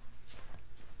 Crap.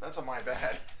 That's on my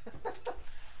bad.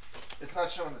 It's not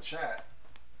showing the chat.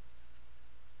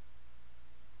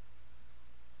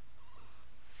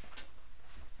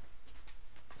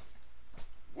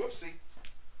 Whoopsie.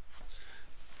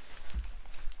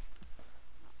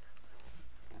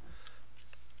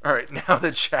 Alright, now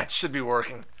the chat should be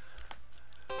working.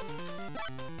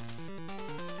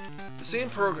 The same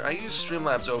program, I use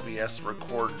Streamlabs OBS to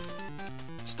record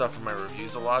stuff for my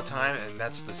reviews a lot of time, and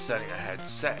that's the setting I had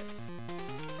set.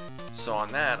 So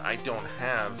on that, I don't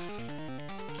have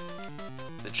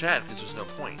the chat because there's no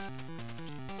point.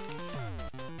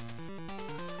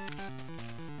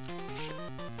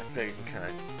 I think I can kind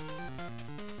of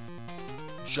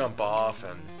jump off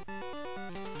and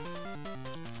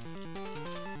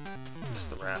miss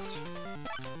the raft.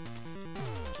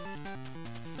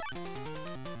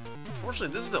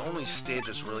 Unfortunately, this is the only stage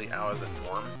that's really out of the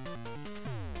norm.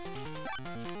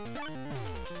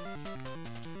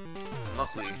 And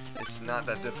luckily, it's not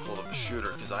that difficult of a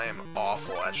shooter, because I am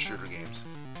awful at shooter games.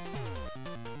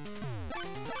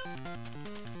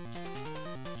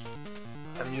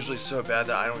 I'm usually so bad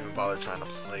that I don't even bother trying to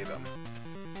play them.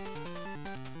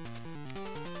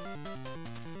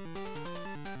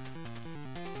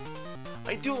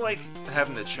 I do like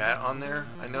having the chat on there.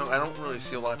 I know I don't really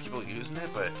see a lot of people using it,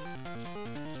 but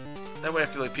that way I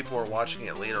feel like people are watching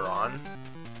it later on.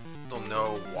 They'll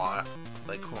know what,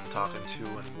 like who I'm talking to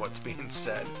and what's being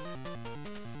said.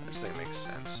 I just think it makes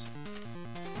sense.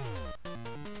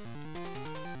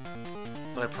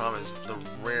 My problem is the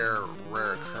rare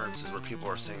occurrences where people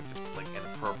are saying like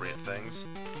inappropriate things.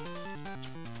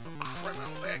 Oh crap, I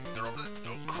don't think I can get over that.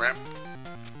 Oh crap.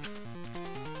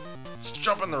 Let's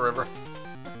jump in the river.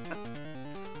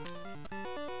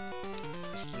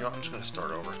 You know what, I'm just gonna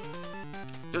start over.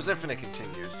 There's infinite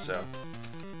continues, so.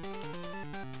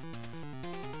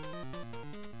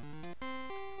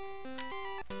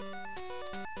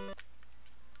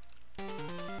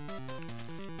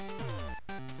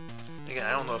 Again,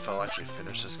 I don't know if I'll actually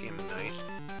finish this game tonight.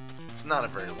 It's not a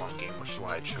very long game, which is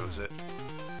why I chose it.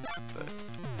 But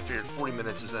I figured 40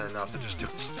 minutes isn't enough to just do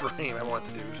a stream. I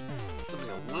wanted to do something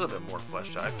a little bit more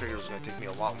fleshed out. I figured it was going to take me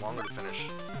a lot longer to finish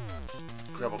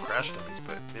Rebel Crash Dummies,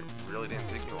 but it really didn't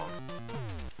take me long.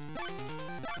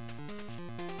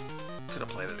 Could have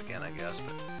played it again, I guess,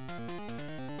 but...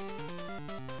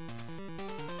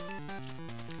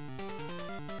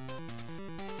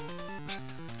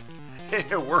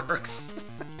 It works!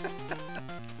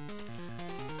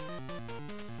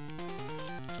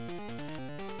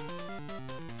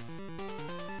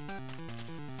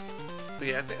 But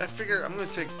yeah, I figure I'm gonna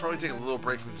probably take a little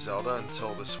break from Zelda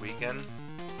until this weekend.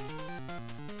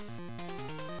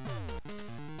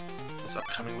 This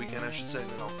upcoming weekend, I should say,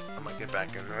 then I might get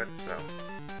back into it, so...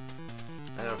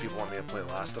 I know people want me to play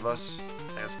Last of Us.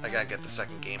 I gotta get the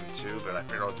second game too, but I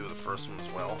figured I'll do the first one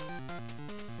as well.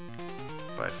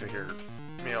 But I figured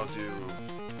maybe I'll do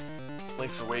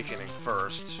Link's Awakening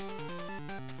first.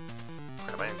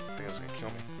 Crap, I didn't think it was gonna kill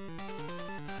me.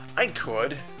 I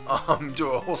could do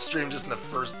a whole stream just in the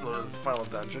first or the final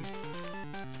dungeon.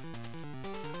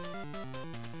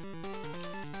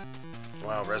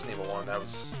 Wow, Resident Evil 1, that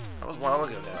was a while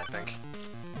ago now, I think.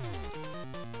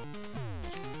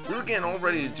 We were getting all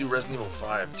ready to do Resident Evil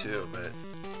 5 too, but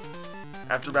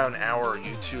after about an hour,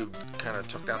 YouTube kind of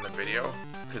took down the video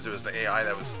because it was the AI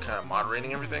that was kind of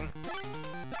moderating everything.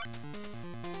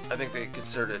 I think they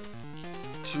considered it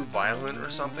too violent or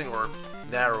something, or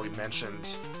that, or we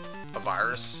mentioned a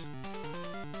virus.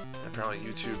 And apparently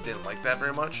YouTube didn't like that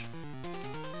very much.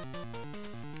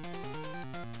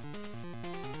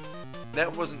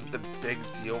 That wasn't the big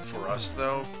deal for us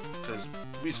though, because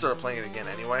we started playing it again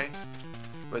anyway.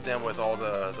 But then with all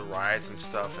the riots and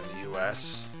stuff in the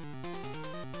US,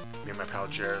 me and my pal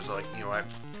Jared's like, you know what,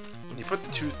 when you put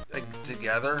the two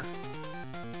together,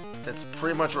 that's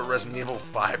pretty much what Resident Evil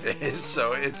 5 is,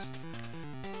 so it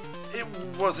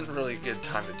wasn't really a good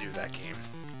time to do that game.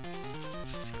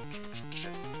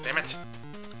 Shit, damn it.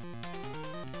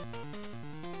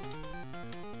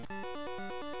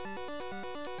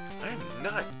 I am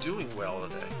not doing well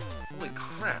today. Holy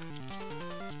crap.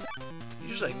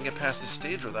 Usually I can get past this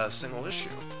stage without a single issue.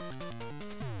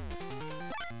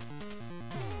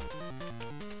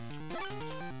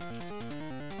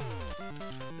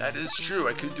 That is true,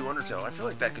 I could do Undertale. I feel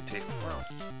like that could take... well,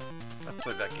 I've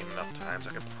played that game enough times,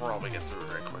 I could probably get through it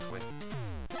very quickly.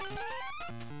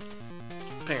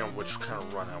 Depending on which kind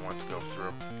of run I want to go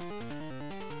through.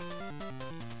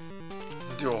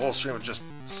 Do a whole stream of just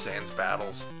Sans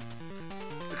battles.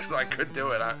 Because I could do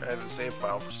it, I have a save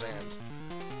file for Sans.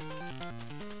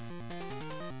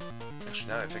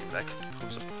 Actually, now that I think that could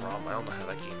pose a problem. I don't know how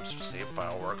that game's save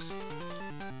file works.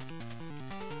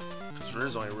 Because there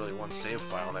is only really one save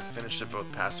file, and I finished it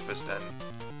both pacifist and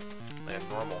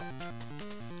normal.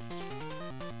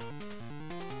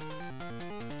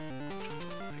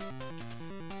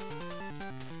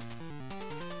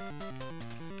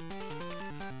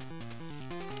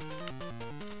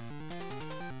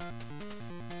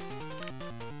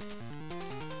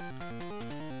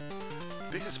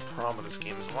 The biggest problem with this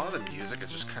game is a lot of the music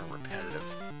is just kind of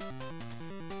repetitive.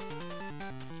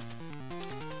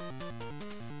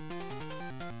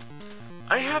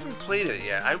 I haven't played it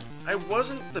yet. I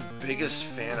wasn't the biggest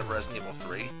fan of Resident Evil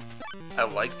 3. I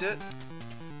liked it,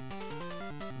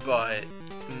 but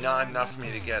not enough for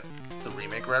me to get the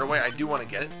remake right away. I do want to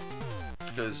get it,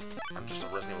 because I'm just a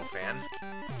Resident Evil fan.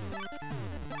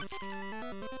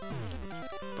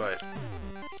 But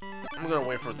I'm going to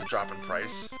wait for it to drop in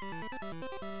price.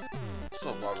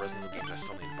 Still a lot of Resident Evil games I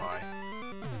still need to buy.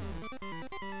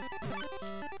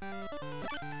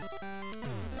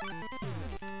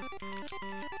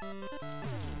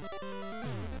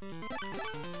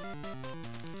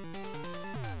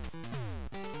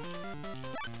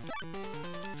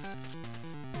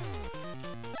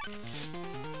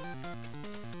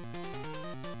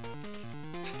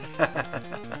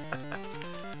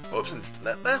 Oops, and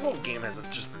that whole game has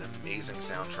just an amazing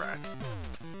soundtrack.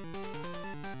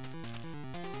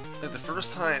 Like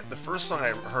the first song I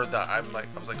heard that, I was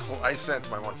like, I sent it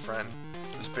to my one friend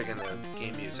who's big into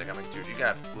game music. I'm like, dude, you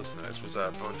gotta listen to this. It was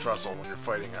Bone Trussell when you're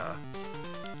fighting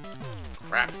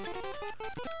crap.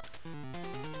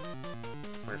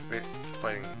 When you're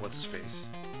fighting what's his face.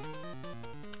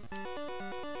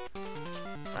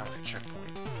 Finally a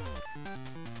checkpoint.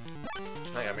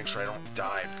 I gotta make sure I don't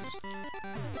die because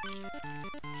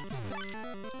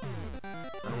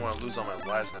I don't want to lose all my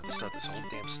lives and have to start this whole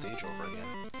damn stage over again.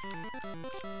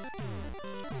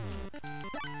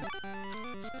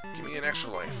 So, give me an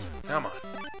extra life. Come on.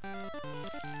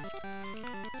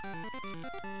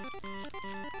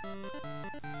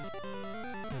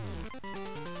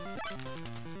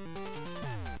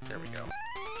 There we go.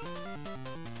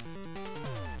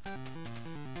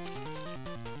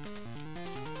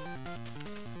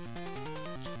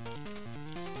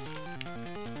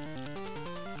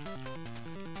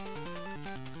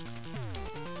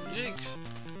 Yikes.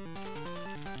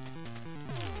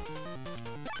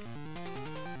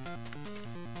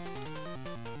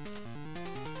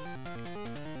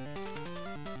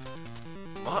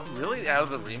 Really, out of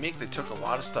the remake, they took a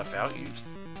lot of stuff out. You'd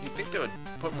think they would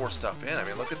put more stuff in. I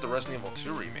mean, look at the Resident Evil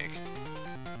 2 remake.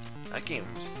 That game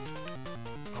was...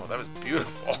 Oh, that was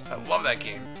beautiful. I love that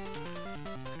game.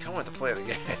 I kind of want to play it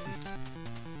again.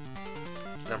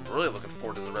 And I'm really looking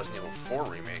forward to the Resident Evil 4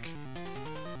 remake.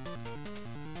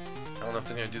 I don't know if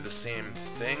they're going to do the same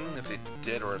thing that they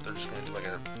did, or if they're just going to do like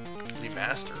a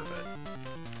remaster, but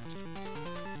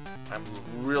I'm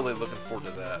really looking forward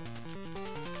to that.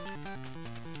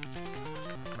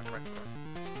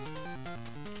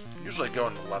 Usually I go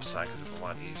on the left side because it's a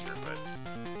lot easier, but...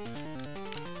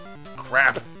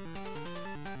 Crap!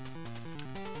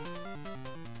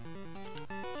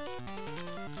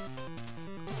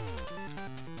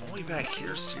 Only back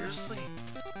here? Seriously?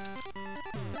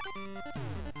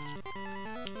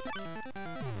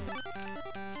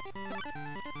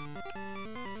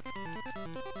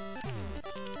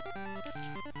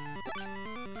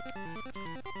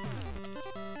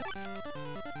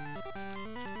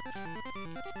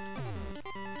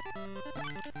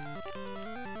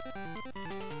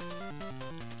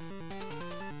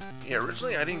 Yeah,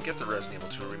 originally I didn't get the Resident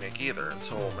Evil 2 remake either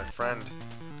until my friend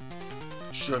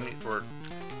showed me, or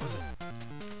was it?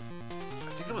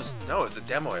 I think it was, no, it was a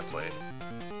demo I played.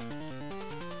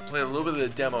 Played a little bit of the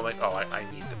demo, I'm like, oh, I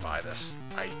need to buy this.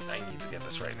 I need to get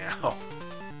this right now.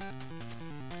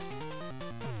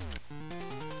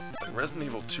 Like Resident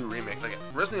Evil 2 remake, like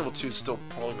Resident Evil 2 is still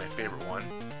probably my favorite one.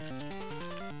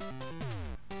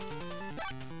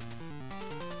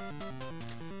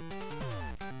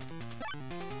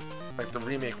 Like, the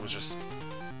remake was just...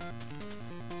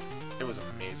 It was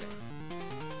amazing.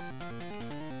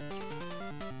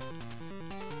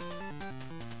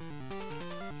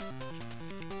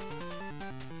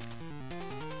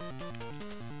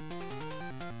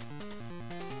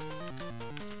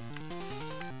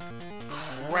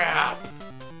 Crap!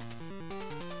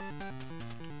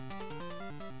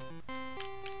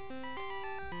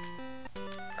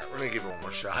 Alright, we're gonna give it one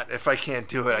more shot. If I can't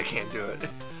do it, I can't do it.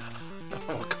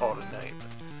 We'll call it a night.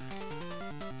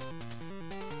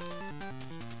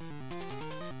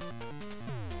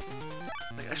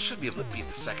 Like, I should be able to beat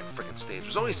the second freaking stage.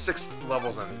 There's only 6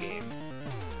 levels in the game.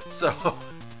 So,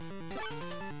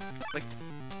 like,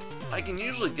 I can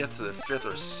usually get to the 5th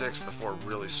or 6th before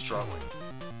really struggling.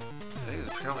 Today is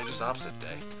apparently just opposite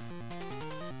day.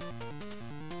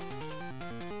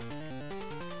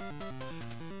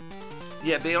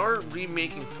 Yeah, they are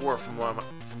remaking 4 from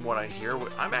what I hear.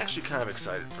 I'm actually kind of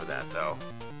excited for that, though.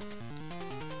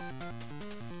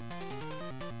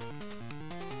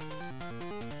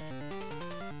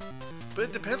 But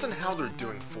it depends on how they're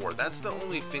doing 4. That's the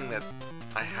only thing that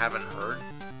I haven't heard.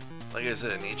 Like, is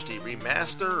it an HD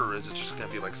remaster, or is it just going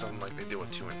to be like something like they did with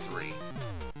 2 and 3?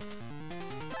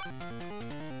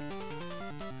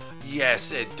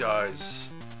 Yes, it does.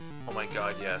 Oh my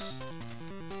god, yes.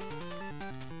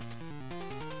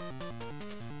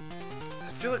 I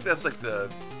feel like that's like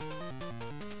the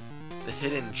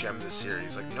hidden gem of the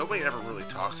series. Like, nobody ever really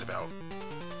talks about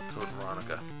Code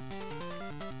Veronica.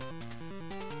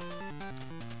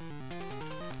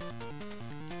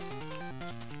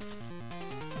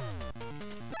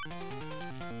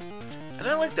 And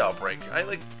I liked Outbreak.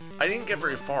 I didn't get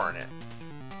very far in it.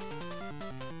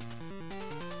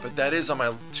 But that is on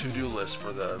my to-do list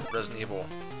for the Resident Evil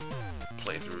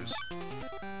playthroughs.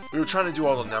 We were trying to do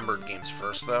all the numbered games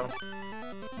first, though.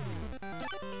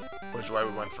 Which is why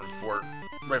we went from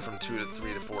 2 to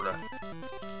 3 to 4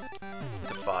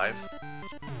 to 5.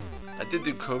 I did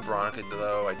do Code Veronica,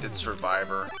 though. I did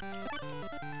Survivor.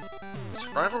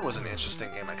 Survivor was an interesting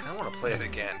game. I kind of want to play it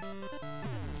again.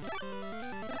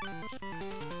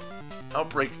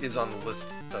 Outbreak is on the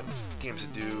list of games to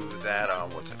do that,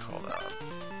 what's it called?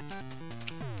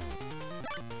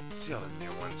 What's the other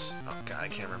new ones? Oh god, I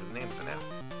can't remember the name of it now.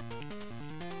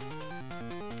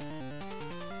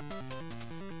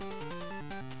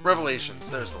 Revelations,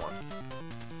 there's the one.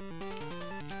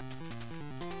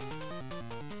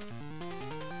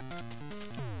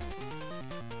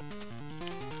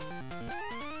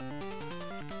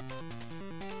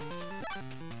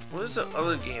 What is the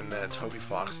other game that Toby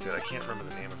Fox did? I can't remember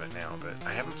the name of it now, but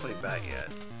I haven't played that yet.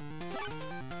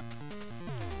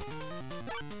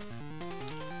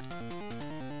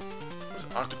 Was it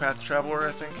Octopath Traveler,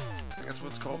 I think? I think that's what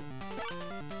it's called.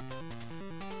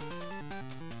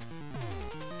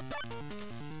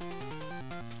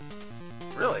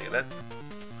 Really? That...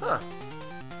 Huh.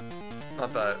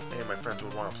 Not that any of my friends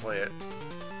would want to play it.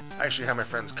 I actually had my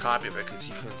friend's copy of it because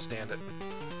he couldn't stand it.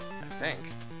 I think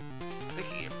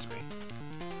he gave it to me.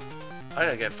 I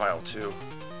gotta get File 2.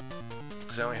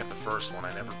 Because I only have the first one.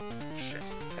 I never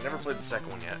played the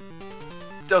second one yet.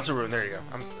 Deltarune, there you go.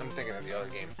 I'm thinking of the other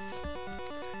game.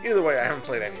 Either way, I haven't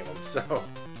played any of them, so...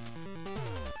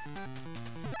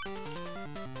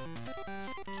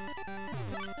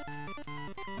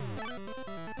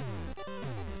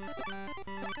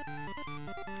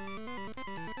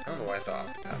 I don't know why I thought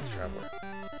Octopath Traveler.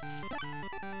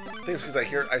 I think it's because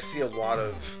I see a lot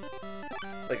of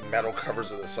like metal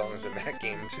covers of the songs in that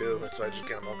game too, so I just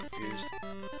get them all confused.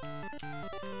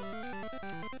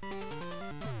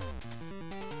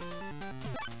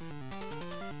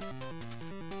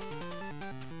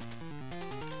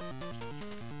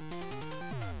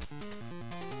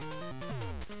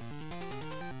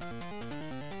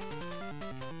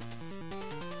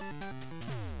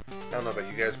 I don't know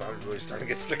about you guys, but I'm really starting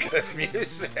to get sick of this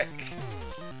music.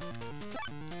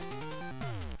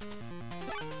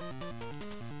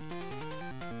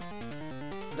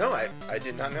 No, I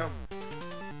did not know.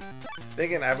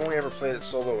 Thinking I've only ever played it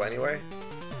solo anyway.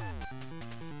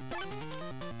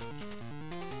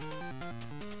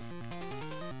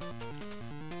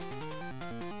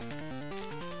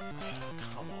 Oh,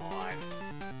 come on.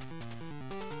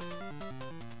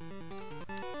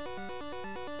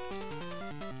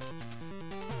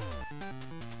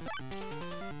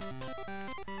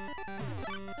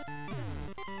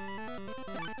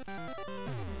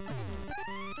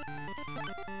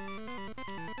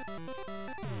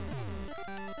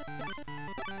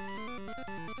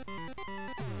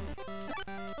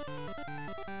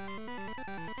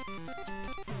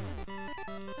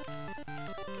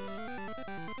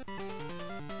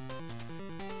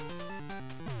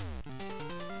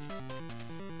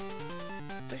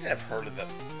 I think I've heard of that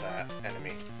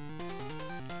enemy.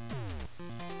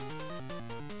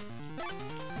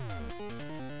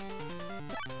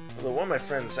 Although one of my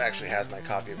friends actually has my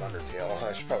copy of Undertale.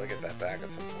 I should probably get that back at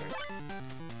some point.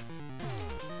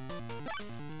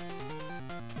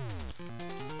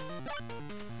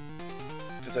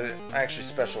 Because I actually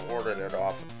special ordered it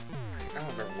off of... I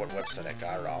don't remember what website I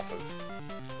got it off of.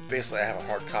 Basically, I have a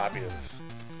hard copy of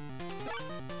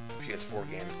the PS4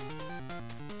 game.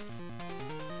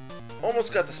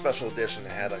 Almost got the special edition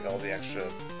that had like all the extra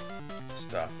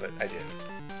stuff, but I didn't.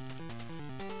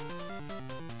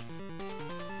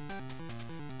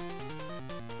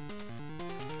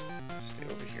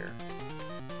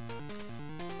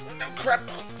 crap!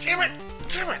 Damn it!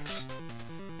 Damn it!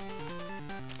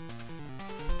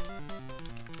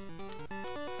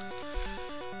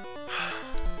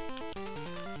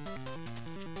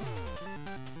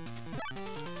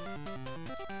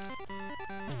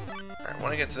 Alright,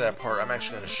 when I get to that part, I'm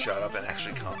actually going to shut up and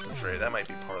actually concentrate. That might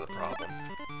be part of the problem.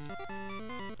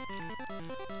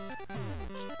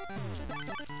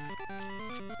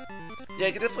 Yeah,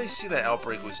 I could definitely see that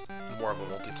Outbreak was more of a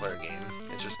multiplayer game.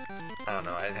 It's just, I don't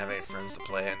know, I didn't have any friends to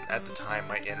play, and at the time,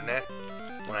 my internet,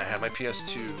 when I had my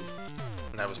PS2,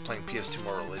 and I was playing PS2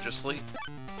 more religiously,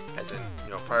 as in,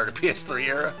 you know, prior to PS3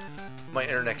 era, my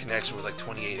internet connection was like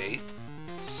 28.8.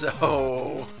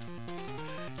 So,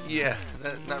 yeah,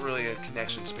 not really a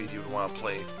connection speed you would want to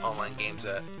play online games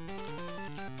at.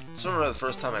 So I remember the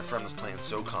first time my friend was playing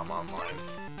SOCOM online.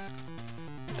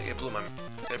 Like, it blew my mind.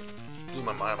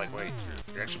 I'm like, wait,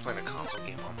 you're actually playing a console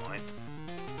game online?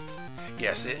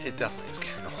 Yes, it definitely is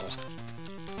getting old.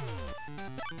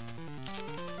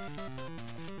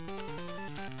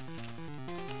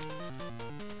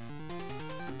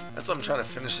 That's why I'm trying to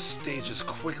finish the stage as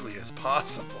quickly as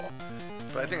possible.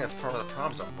 But I think that's part of the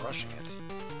problem, is I'm rushing it.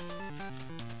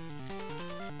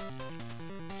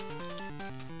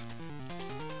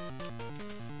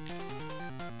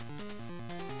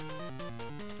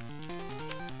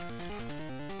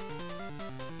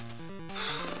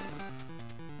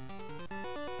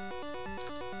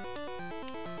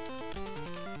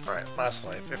 Alright, last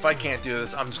life. If I can't do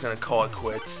this, I'm just gonna call it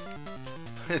quits.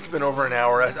 It's been over an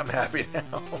hour. I'm happy now.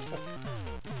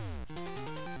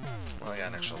 Well, I got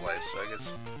an extra life, so I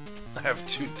guess I have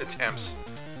 2 attempts.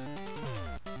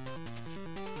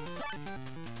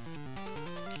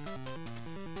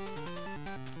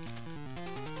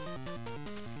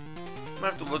 I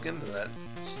might have to look into that.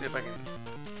 See if I can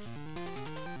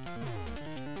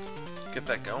get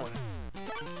that going.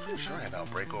 Pretty sure I have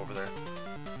Outbreak over there.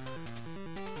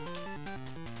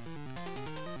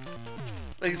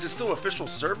 Like, is it still official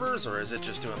servers, or is it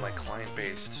just doing, like,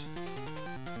 client-based?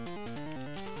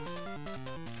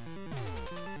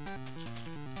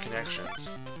 Connections.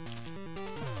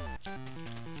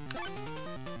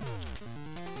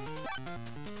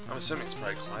 I'm assuming it's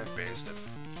probably client-based if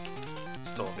it's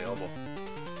still available.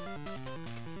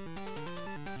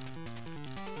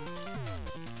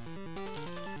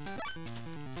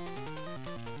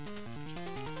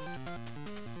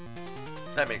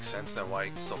 That makes sense, then why you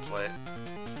can still play it.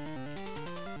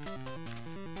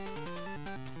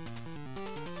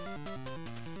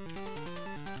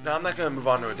 No, I'm not going to move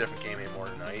on to a different game anymore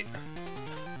tonight.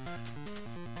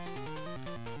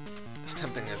 As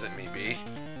tempting as it may be.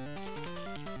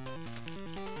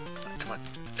 Oh, come on.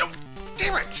 No!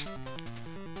 Damn it!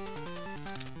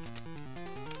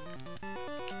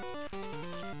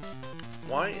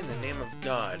 Why in the name of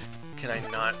God can I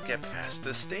not get past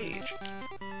this stage?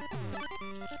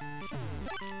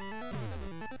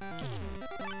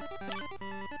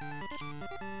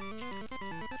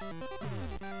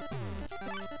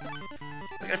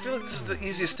 I feel like this is the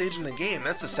easiest stage in the game.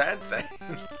 That's the sad thing.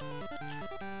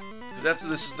 Because after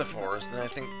this is the forest, then I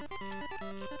think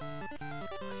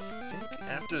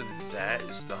after that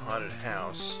is the haunted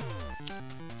house,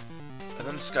 and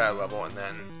then the sky level, and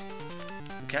then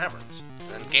the caverns. And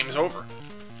then the game is over.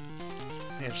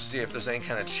 You have to see if there's any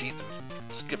kind of cheat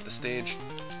to skip the stage.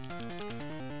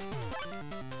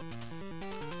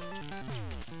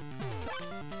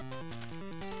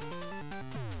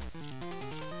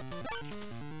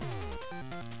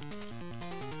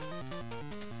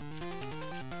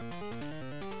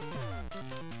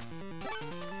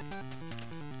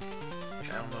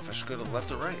 I don't know if I should go to the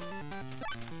left or right.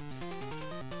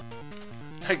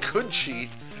 I could cheat,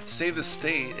 save the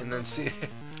state, and then see,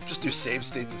 just do save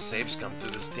states and save scum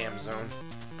through this damn zone.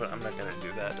 But I'm not gonna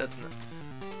do that. That's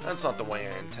not the way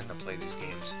I intend to play these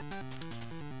games.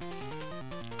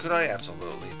 Could I?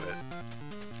 Absolutely, but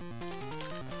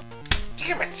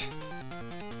damn it!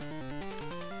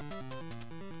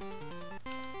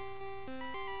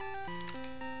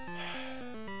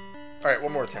 All right,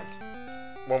 one more attempt.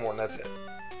 One more, and that's it.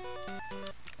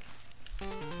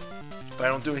 If I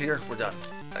don't do it here, we're done.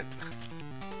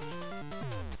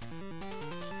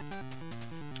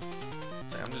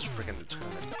 It's like I'm just freaking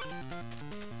determined.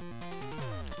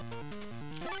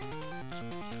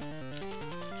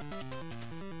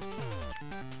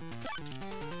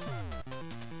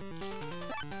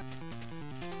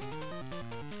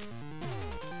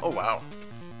 Oh wow.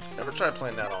 Never tried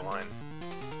playing that online.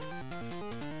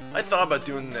 I thought about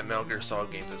doing the Metal Gear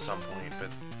Solid games at some point, but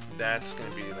that's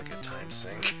gonna be like a time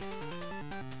sink.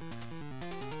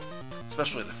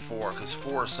 Especially the 4, because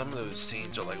 4, some of those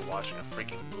scenes are like watching a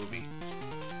freaking movie.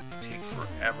 It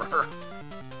forever.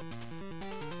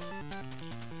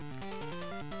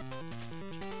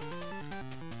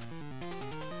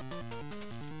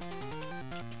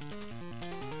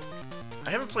 I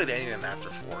haven't played any of them after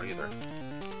 4 either.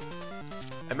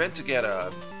 I meant to get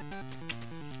a...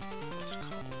 what's it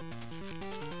called?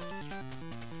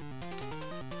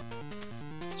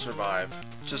 Survive.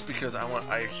 Just because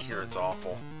I hear it's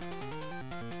awful.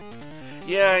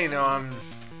 Yeah, you know, I'm...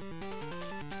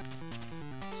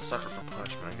 sucker for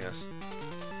punishment, I guess.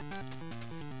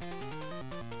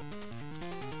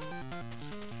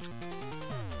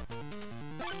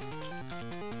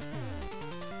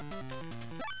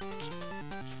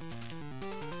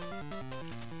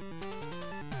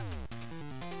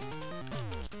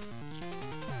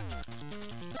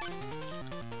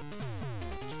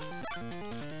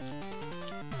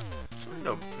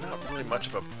 No, not really much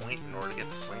of a point in order to get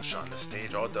the slingshot on the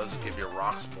stage. All it does is give your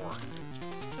rocks more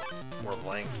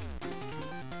length.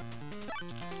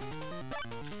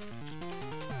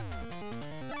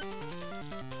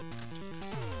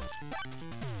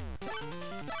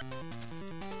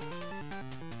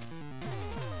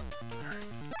 Alright.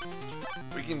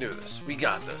 We can do this. We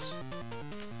got this.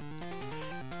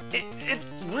 It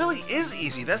really is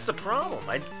easy. That's the problem.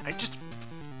 I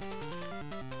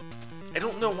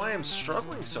don't know why I'm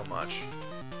struggling so much.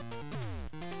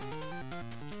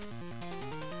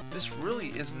 This really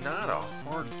is not a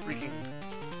hard freaking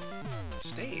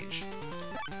stage.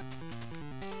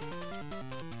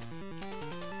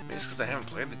 Maybe it's because I haven't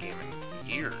played the game in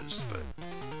years, but...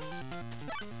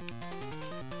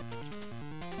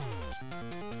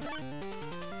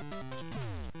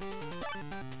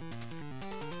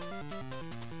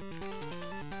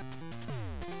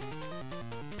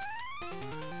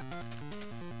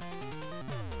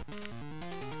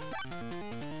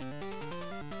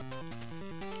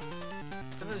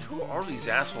 who are these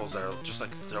assholes that are just like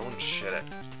throwing shit at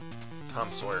Tom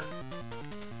Sawyer?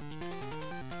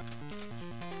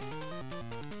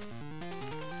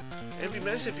 It'd be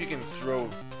nice if you can throw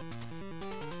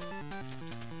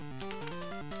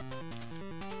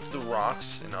the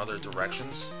rocks in other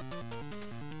directions.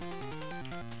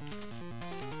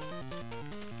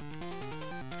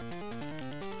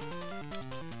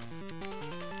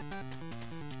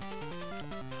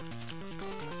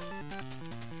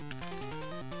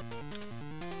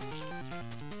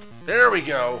 There we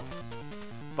go!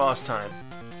 Boss time.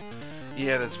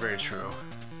 Yeah, that's very true.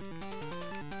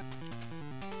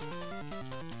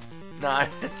 Nah,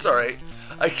 it's alright.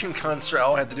 I can concentrate.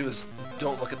 All I have to do is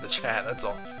don't look at the chat, that's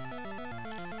all.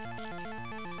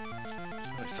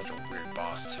 You're such a weird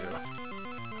boss, too.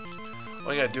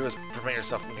 All you gotta do is prevent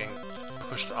yourself from getting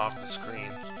pushed off the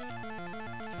screen.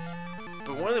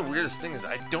 But one of the weirdest things is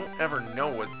I don't ever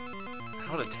know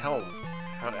how to tell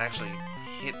how to actually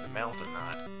hit the mouth or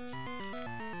not.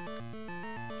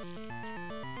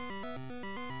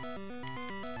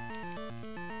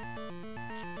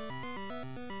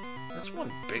 That's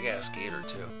one big-ass gator,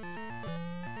 too.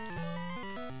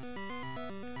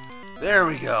 There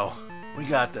we go. We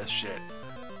got this shit.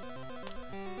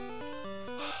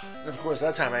 And of course,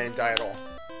 that time I didn't die at all.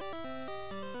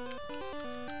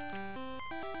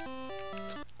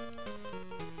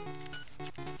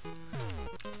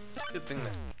 It's a good thing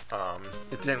that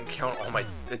it didn't count all my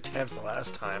attempts the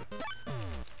last time.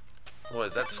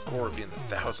 Otherwise, that score would be in the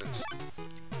thousands.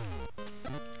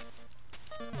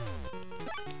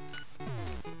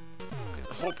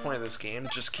 The whole point of this game,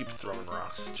 just keep throwing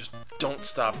rocks. Just don't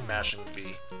stop mashing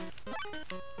B.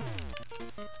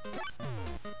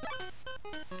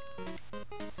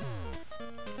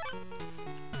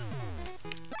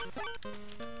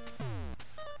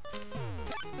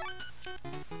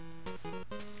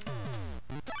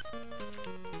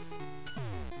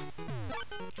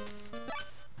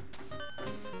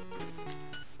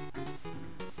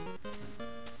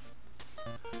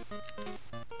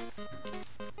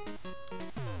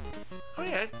 Oh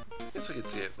yeah, I guess I could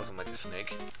see it looking like a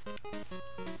snake.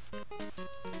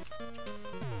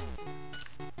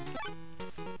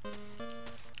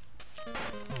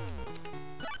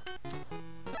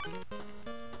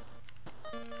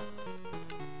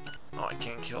 Oh, I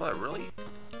can't kill that, really?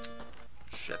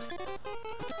 Shit.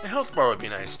 A health bar would be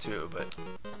nice too, but...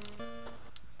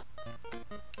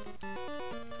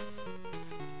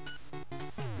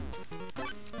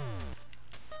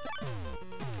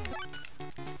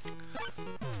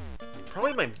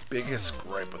 Probably my biggest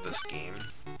gripe with this game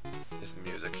is the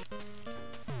music.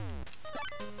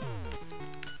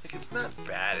 Like, it's not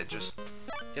bad,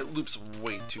 it loops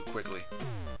way too quickly.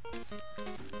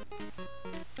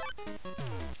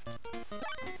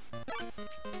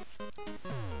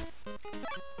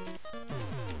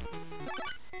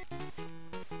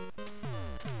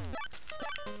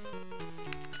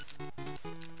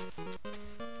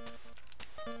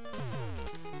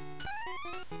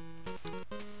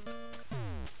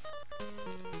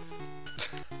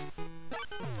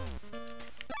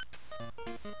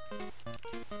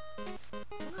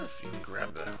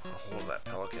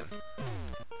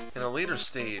 later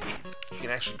stage, you can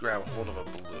actually grab hold of a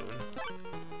balloon.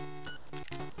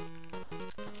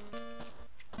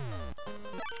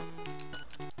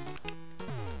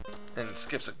 And it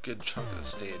skips a good chunk of the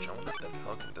stage. I wonder if that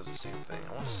pelican does the same thing.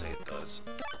 I want to say it does.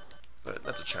 But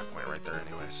that's a checkpoint right there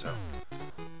anyway, so...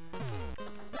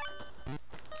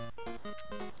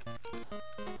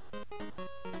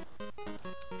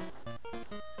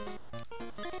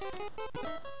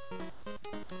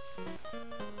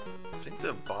 I think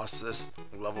the boss of this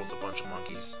level is a bunch of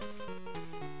monkeys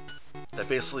that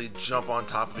basically jump on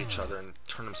top of each other and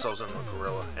turn themselves into a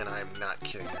gorilla, and I'm not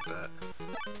kidding at that.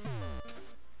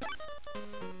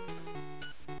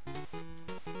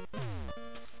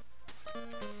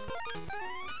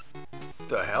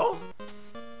 The hell?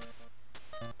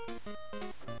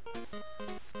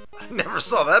 I never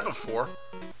saw that before.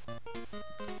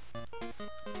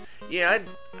 Yeah,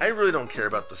 I really don't care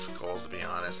about the skulls, to be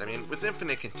honest. I mean, with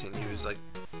Infinite Continues, like,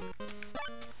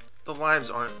 the lives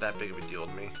aren't that big of a deal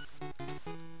to me.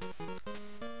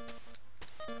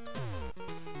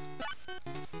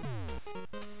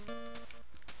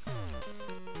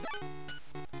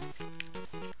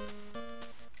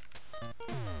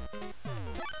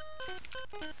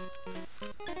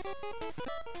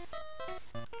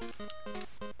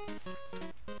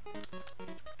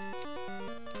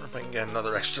 If I can get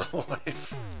another extra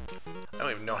life. I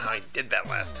don't even know how I did that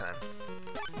last time.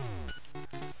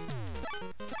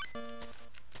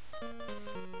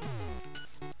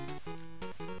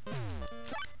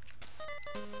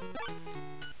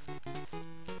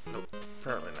 Nope,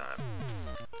 apparently not.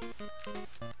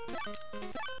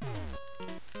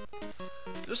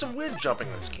 There's some weird jumping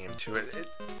in this game too.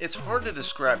 It's hard to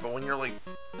describe, but when you're like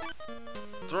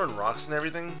throwing rocks and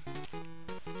everything,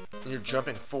 and you're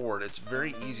jumping forward, it's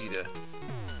very easy to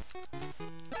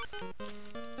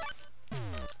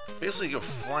basically go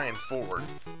flying forward.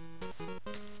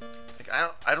 Like,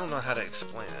 I don't know how to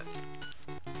explain it.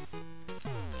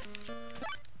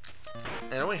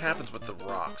 And it only happens with the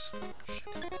rocks.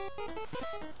 Shit.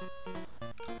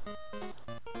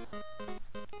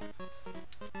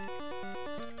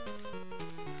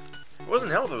 It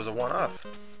wasn't health, it was a one-up.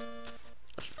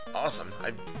 Which is awesome.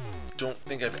 I don't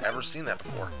think I've ever seen that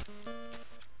before.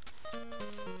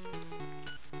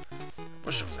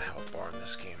 Wish there was a health bar in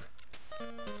this game.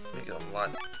 Make it a lot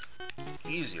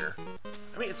easier.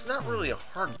 I mean, it's not really a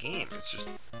hard game. It's just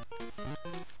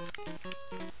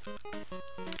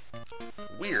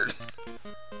weird.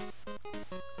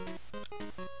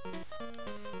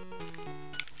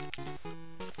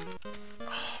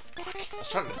 Oh, fuck. I was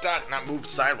trying to duck, not move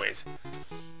sideways.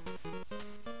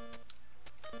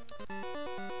 And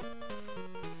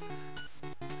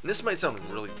this might sound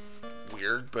really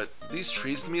weird, but these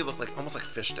trees to me look like almost like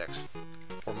fish sticks.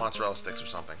 Or mozzarella sticks or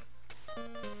something.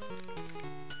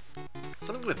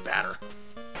 Something with batter.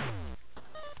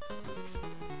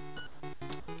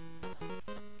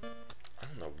 I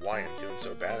don't know why I'm doing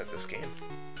so bad at this game.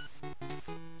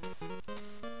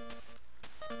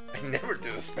 I never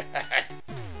do this bad.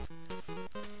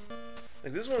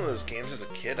 Like, this is one of those games as a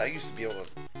kid, I used to be able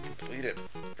to complete it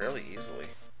fairly easily.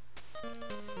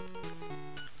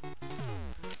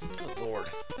 Good lord.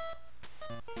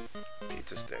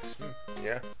 Pizza sticks.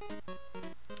 Yeah.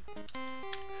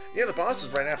 Yeah, the boss is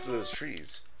right after those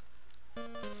trees.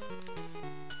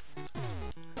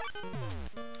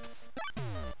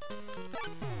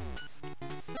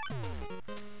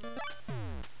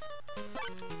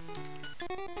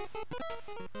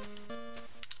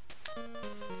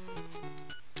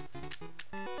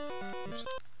 Oops.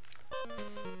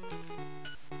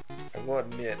 I will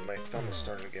admit, my thumb is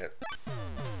starting to get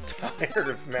tired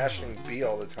of mashing B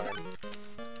all the time.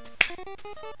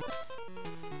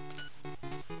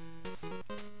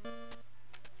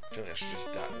 I feel like I should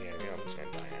just die. Yeah, I'm just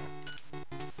gonna die now.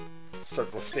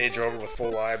 Start the stage over with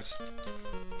full lives.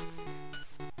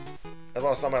 I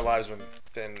lost all my lives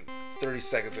within 30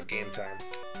 seconds of game time.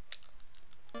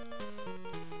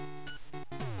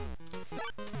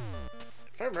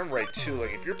 If I remember right too,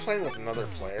 like if you're playing with another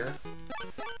player,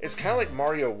 it's kind of like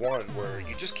Mario 1 where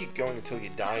you just keep going until you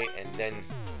die and then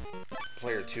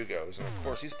player 2 goes. And of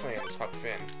course he's playing as Huck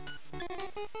Finn.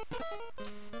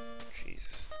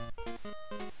 Jesus.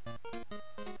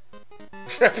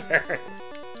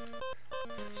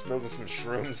 Smoking some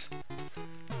shrooms.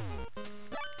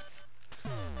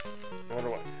 I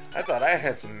wonder what. I thought I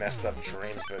had some messed up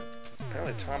dreams, but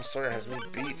apparently Tom Sawyer has me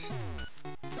beat.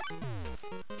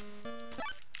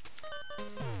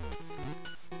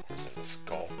 Of course, there's a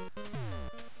skull.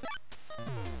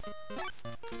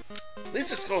 At least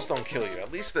the skulls don't kill you.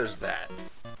 At least there's that.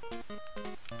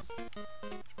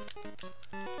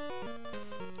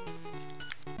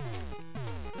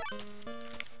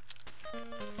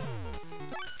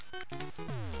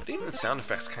 the sound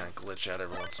effects kind of glitch out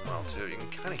every once in a while, too. You can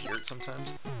kind of hear it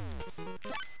sometimes.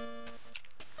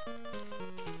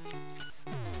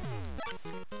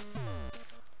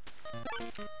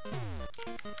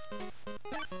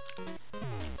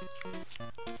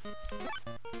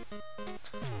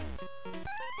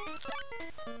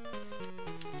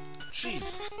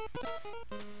 Jesus.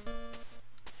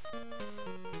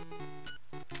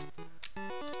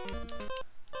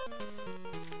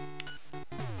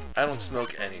 I don't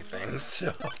smoke anything,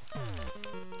 so...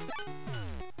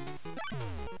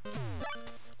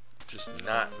 just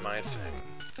not my thing.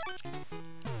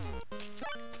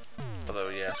 Although,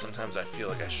 yeah, sometimes I feel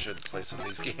like I should play some of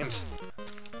these games.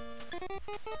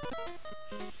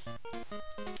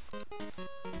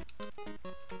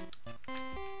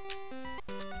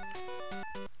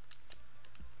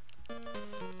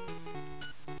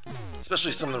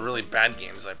 Especially some of the really bad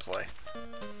games I play.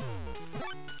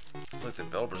 I feel like the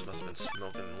developers must have been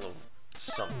smoking a little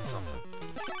something, something.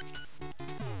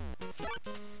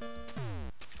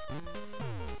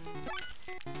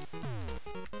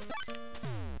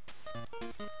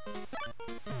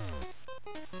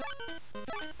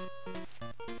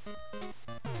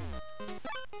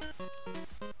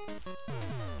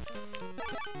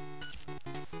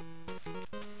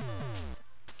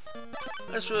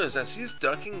 I just realized as he's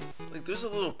ducking, like, there's a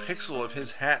little pixel of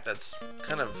his hat that's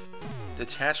kind of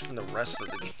detached from the rest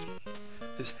of the game.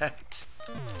 His hat.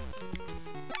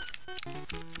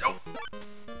 Oh!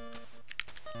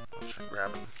 I'll try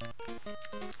grabbing.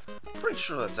 I'm pretty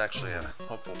sure that's actually a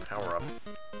helpful power-up.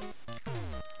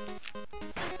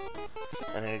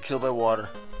 And I got killed by water.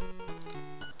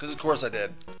 Because of course I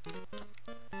did.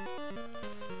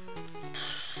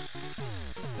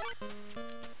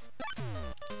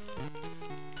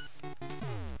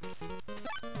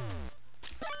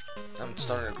 I'm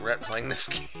starting to regret playing this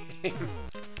game.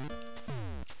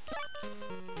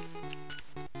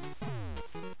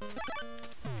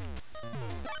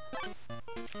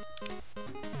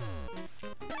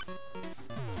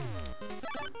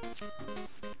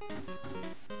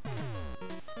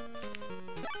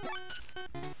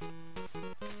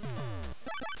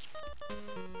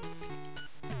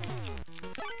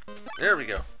 There we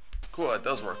go. Cool, that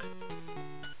does work.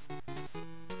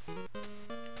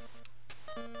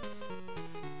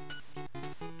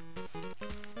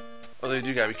 Although you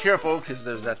do gotta be careful, because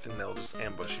there's that thing that'll just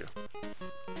ambush you.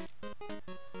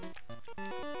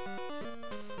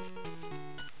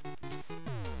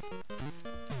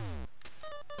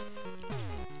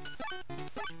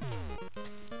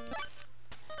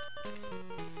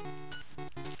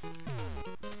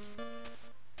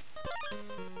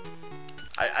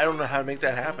 I don't know how to make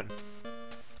that happen.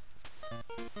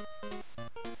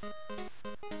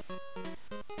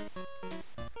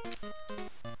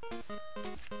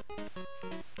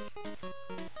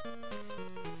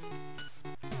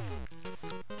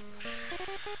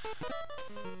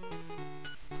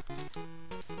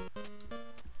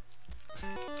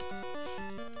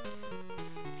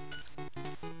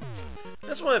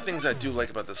 That's one of the things I do like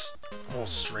about this whole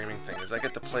streaming thing, is I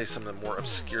get to play some of the more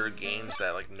obscure games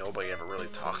that, like, nobody ever really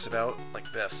talks about, like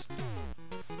this.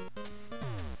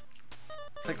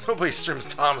 Like, nobody streams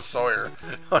Tom Sawyer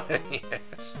on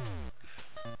NES.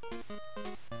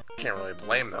 Can't really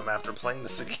blame them after playing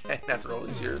this again after all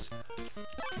these years.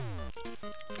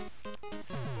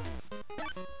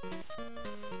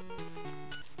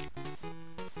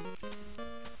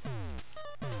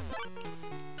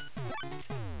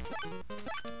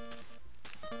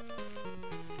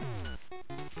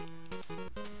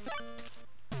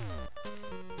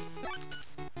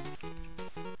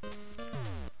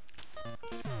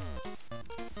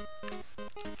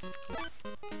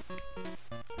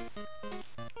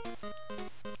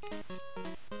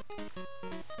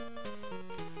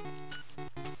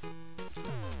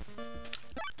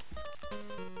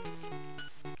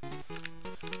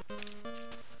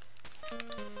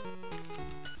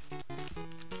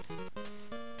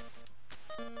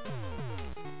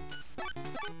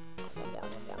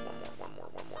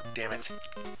 Damn it.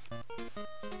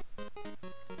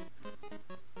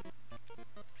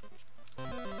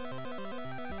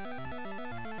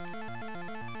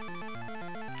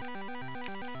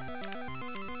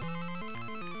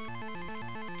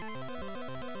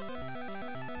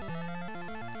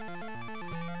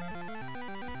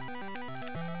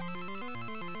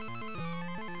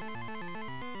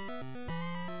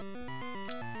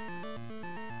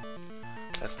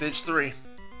 That's stage 3.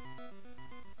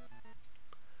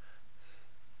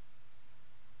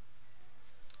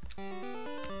 I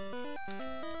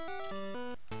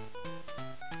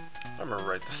remember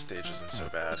right, the stage isn't so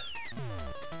bad.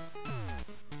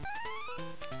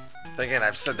 Again,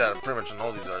 I've said that pretty much in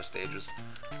all these other stages.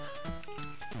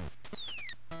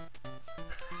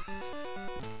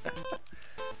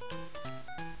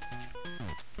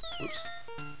 Oops.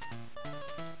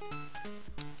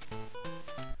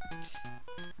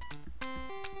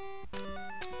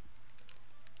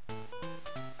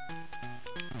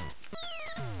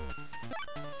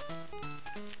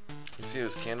 You see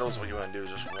those candles? What you want to do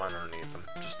is just run underneath them.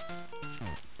 Just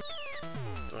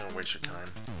don't even waste your time.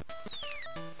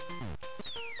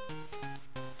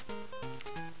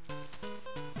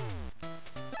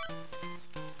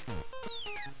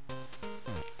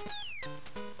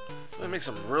 They make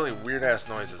some really weird ass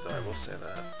noises, though, I will say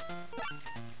that.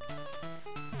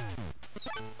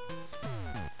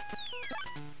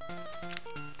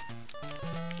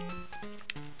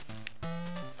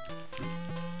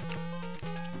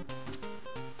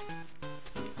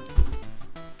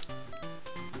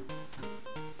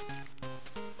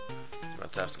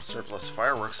 Let's have some surplus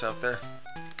fireworks out there.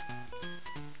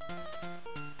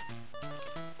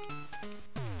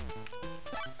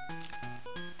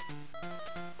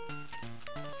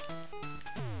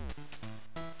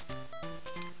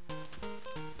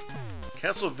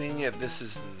 Castlevania, this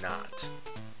is not.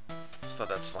 Just thought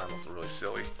that slime looked really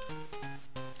silly.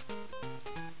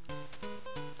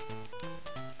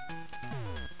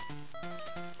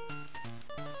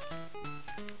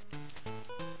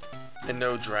 And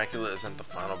no, Dracula isn't the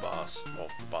final boss. Well,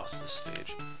 the boss of this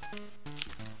stage.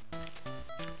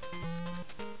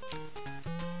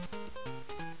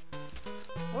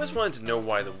 I always wanted to know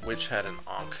why the witch had an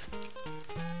ankh.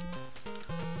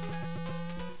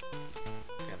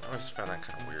 Again, I always found that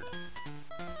kind of weird.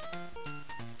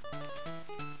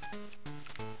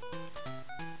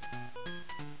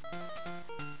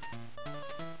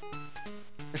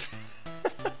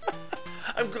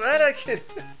 I'm glad I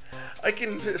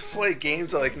can play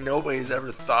games that like nobody's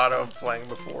ever thought of playing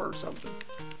before or something.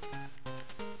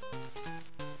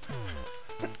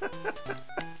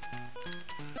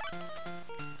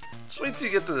 Just wait till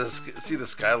you get to see the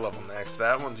sky level next.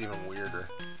 That one's even weirder.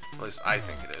 At least I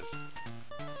think it is.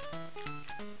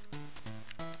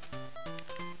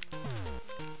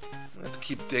 I have to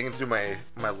keep digging through my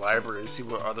library to see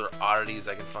what other oddities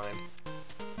I can find.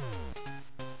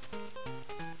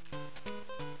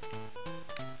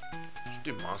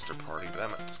 Do Monster Party,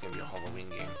 but that's gonna be a Halloween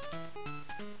game.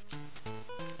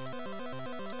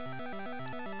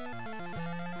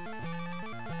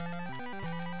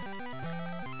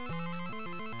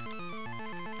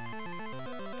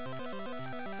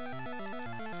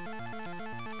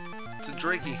 It's a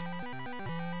Drakey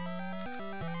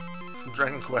from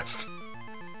Dragon Quest.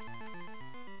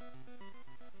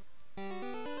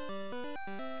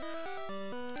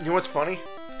 You know what's funny?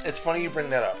 It's funny you bring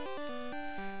that up.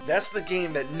 That's the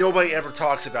game that nobody ever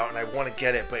talks about, and I want to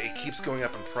get it, but it keeps going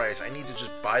up in price. I need to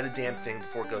just buy the damn thing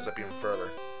before it goes up even further.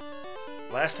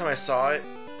 Last time I saw it,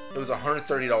 it was $130.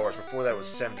 Before that, it was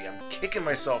 $70. I'm kicking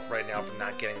myself right now for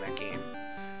not getting that game.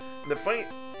 And the funny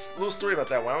little story about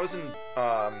that, when I was in,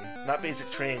 not basic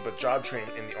training, but job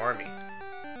training in the Army,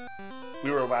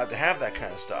 we were allowed to have that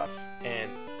kind of stuff.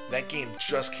 And that game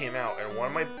just came out, and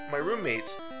one of my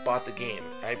roommates bought the game.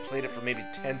 I played it for maybe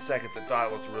 10 seconds and thought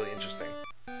it looked really interesting.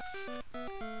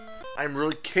 I'm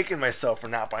really kicking myself for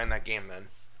not buying that game then.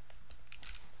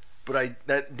 But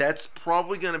that's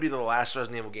probably going to be the last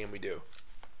Resident Evil game we do.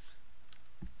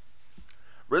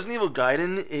 Resident Evil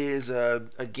Gaiden is a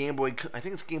Game Boy... I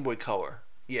think it's Game Boy Color.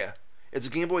 Yeah. It's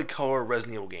a Game Boy Color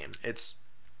Resident Evil game. It's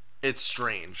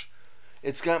strange.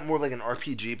 It's got more like an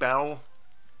RPG battle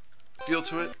feel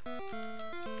to it.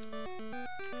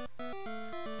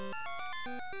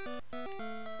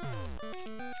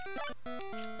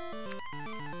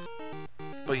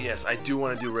 But yes, I do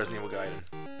want to do Resident Evil Gaiden.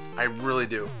 I really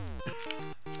do.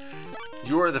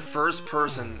 You are the first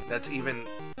person that's even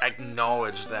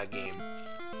acknowledged that game.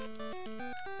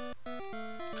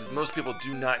 Because most people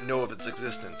do not know of its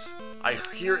existence. I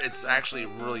hear it's actually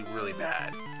really, really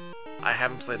bad. I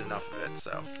haven't played enough of it,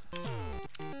 so...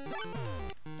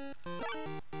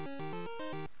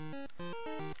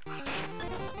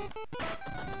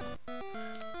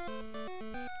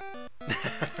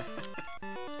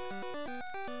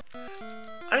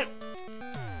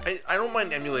 I don't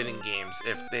mind emulating games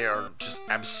if they are just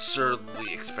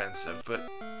absurdly expensive, but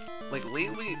like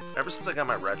lately, ever since I got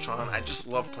my Retron, I just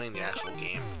love playing the actual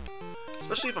game.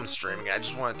 Especially if I'm streaming it, I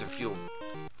just want it to feel,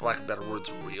 for lack of better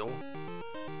words, real.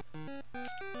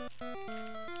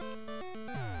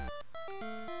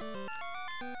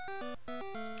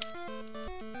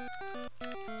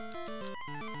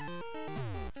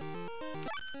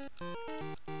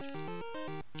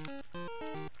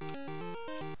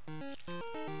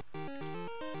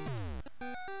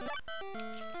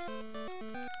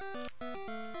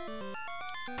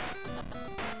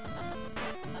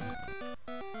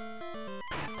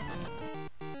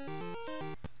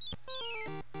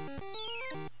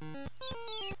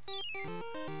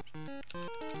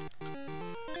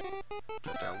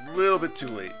 Dropped down a little bit too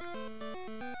late.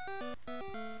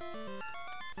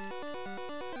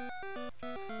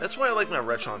 That's why I like my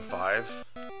Retron 5.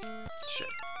 Shit.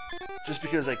 Just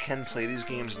because I can play these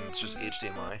games and it's just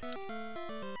HDMI.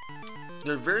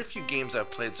 There are very few games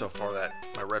I've played so far that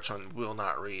my Retron will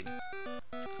not read.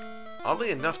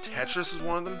 Oddly enough, Tetris is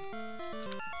one of them.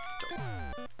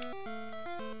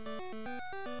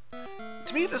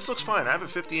 To me, this looks fine. I have a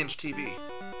 50-inch TV.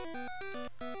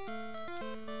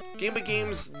 Game Boy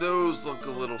games, those look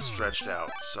a little stretched out,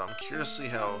 so I'm curious to see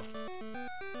how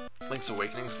Link's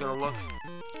Awakening is going to look.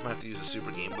 I might have to use a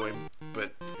Super Game Boy,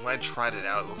 but when I tried it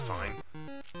out, it looked fine.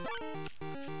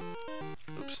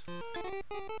 Oops.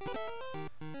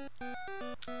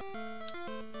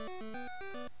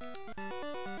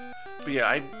 But yeah,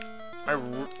 I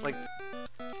like,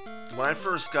 when I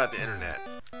first got the internet,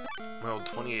 my old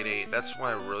 28.8, that's when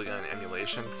I really got an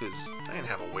emulation, because I didn't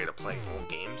have a way to play old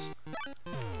games.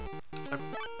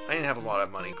 I didn't have a lot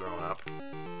of money growing up.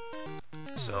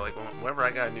 So, like, whenever I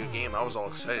got a new game, I was all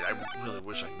excited. I really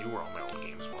wish I knew where all my old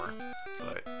games were.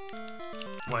 But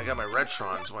when I got my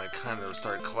Retrons, when I kind of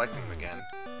started collecting them again.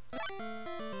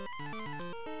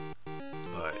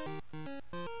 But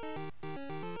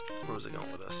where was I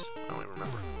going with this? I don't even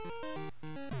remember.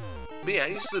 But yeah, I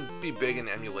used to be big in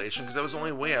emulation, because that was the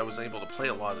only way I was able to play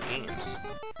a lot of the games.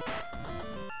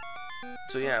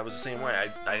 So yeah, it was the same way.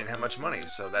 I didn't have much money,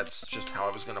 so that's just how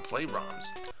I was going to play ROMs.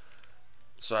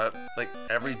 So like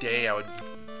every day I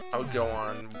would go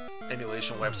on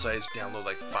emulation websites, download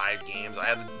like 5 games. I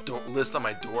had a list on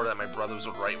my door that my brothers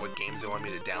would write what games they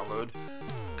wanted me to download,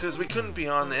 because we couldn't be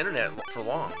on the internet for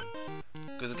long.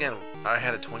 Because again, I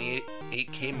had a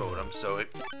 28K modem, so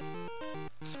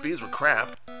speeds were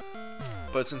crap.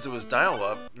 But since it was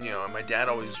dial-up, you know, and my dad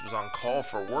always was on call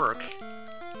for work,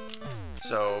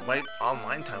 so my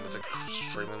online time was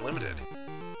extremely limited.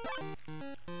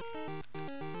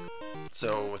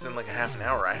 So within like a half an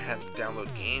hour, I had to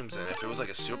download games, and if it was like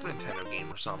a Super Nintendo game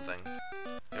or something,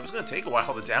 it was going to take a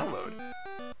while to download.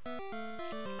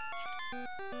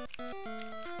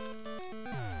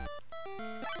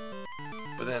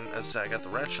 But then, as I said, I got the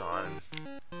Retron, and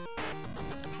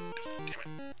damn it.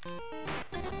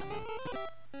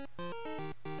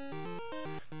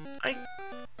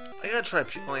 I gotta try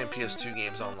playing PS2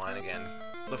 games online again.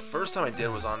 The first time I did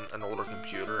was on an older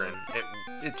computer, and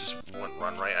it just wouldn't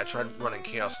run right. I tried running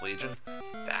Chaos Legion.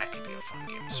 That could be a fun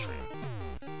game to stream.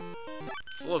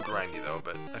 It's a little grindy though,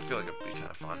 but I feel like it'd be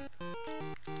kind of fun.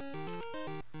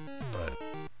 But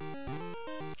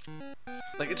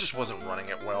like, it just wasn't running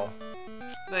it well.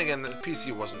 Then again, the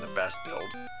PC wasn't the best build.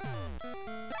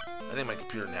 I think my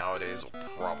computer nowadays will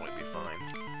probably be fine.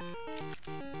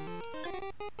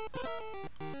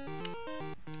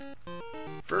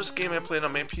 First game I played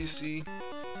on my PC,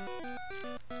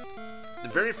 the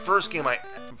very first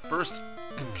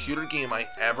computer game I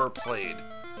ever played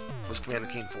was Commander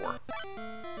Keen 4.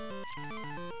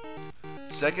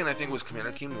 Second, I think, was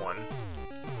Commander Keen 1.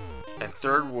 And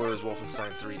third was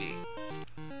Wolfenstein 3D.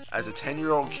 As a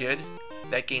 10-year-old kid,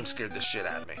 that game scared the shit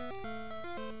out of me.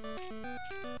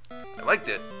 I liked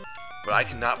it, but I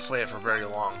could not play it for very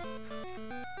long.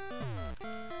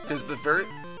 Because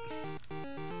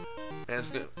and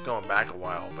it's going back a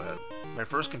while, but my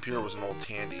first computer was an old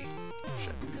Tandy.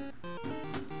 Shit.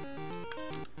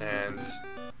 And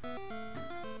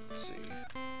let's see.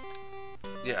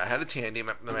 Yeah, I had a Tandy.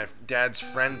 My dad's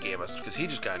friend gave us, because he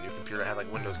just got a new computer. It had like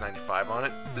Windows 95 on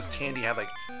it. This Tandy had like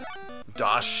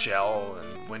DOS Shell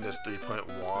and Windows 3.1.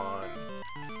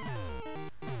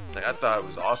 Like, I thought it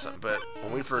was awesome, but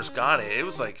when we first got it, it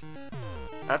was like,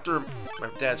 after my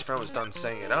dad's friend was done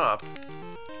setting it up,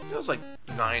 it was like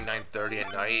 9:30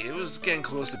 at night. It was getting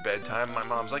close to bedtime. My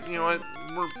mom's like, you know what,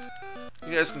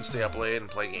 you guys can stay up late and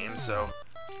play games. So,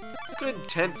 good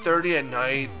 10:30 at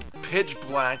night, pitch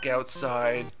black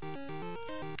outside.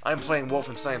 I'm playing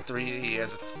Wolfenstein 3D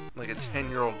as like a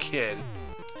 10-year-old kid.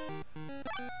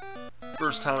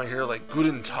 First time I hear like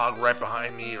Guten Tag right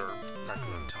behind me, or not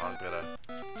Guten Tag, but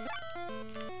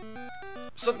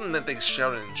something that they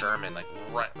shouted in German, like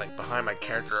right like behind my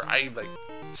character. I like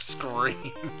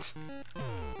screamed.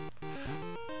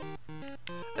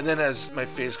 And then as my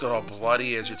face got all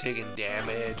bloody as you're taking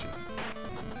damage, and,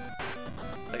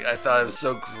 like, I thought it was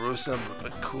so gruesome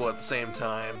but cool at the same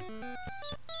time.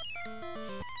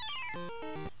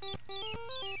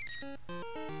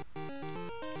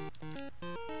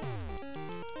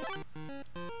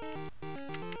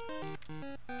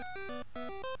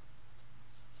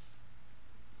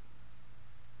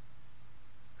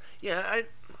 Yeah,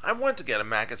 I wanted to get a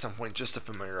Mac at some point just to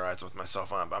familiarize with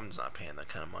myself on it, but I'm just not paying that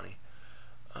kind of money.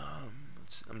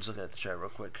 I'm just looking at the chat real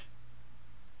quick.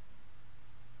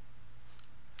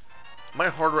 My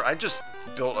hardware, I just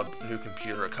built a new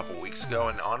computer a couple weeks ago,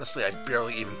 and honestly, I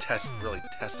barely even really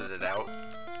tested it out.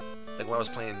 Like when I was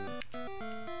playing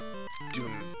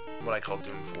Doom, what I call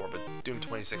Doom 4, but Doom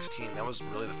 2016, that was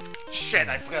really the... Shit,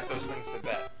 I forgot those things did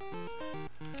that.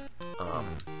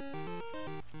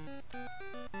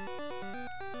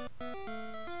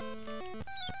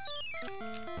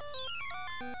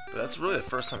 But that's really the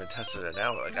first time I tested it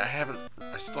out. Like, I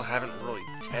still haven't really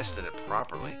tested it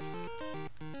properly.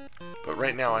 But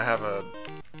right now I have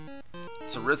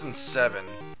it's a Ryzen 7.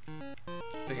 I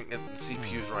think the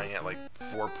CPU is running at like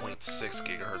 4.6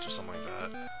 gigahertz or something like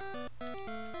that.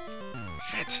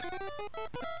 Shit!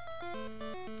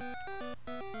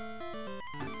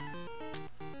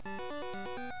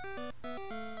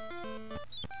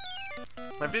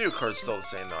 My video card's still the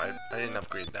same though. I didn't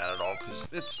upgrade that at all because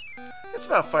it's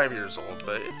about 5 years old,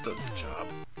 but it does the job.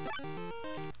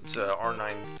 It's a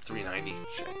R9 390.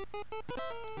 Shit.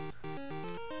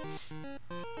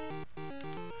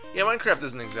 Yeah, Minecraft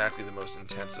isn't exactly the most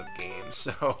intensive game,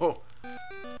 so...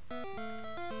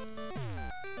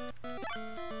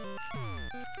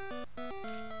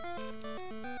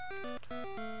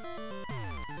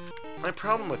 My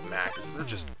problem with Mac is they're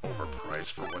just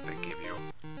overpriced for what they give you.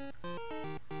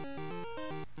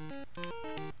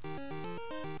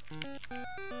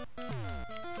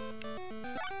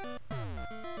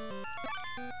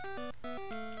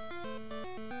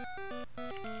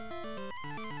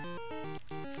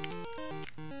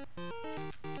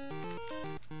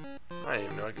 I didn't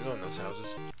even know I could go in those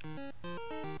houses.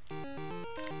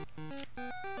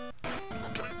 Come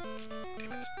on.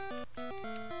 Damn it.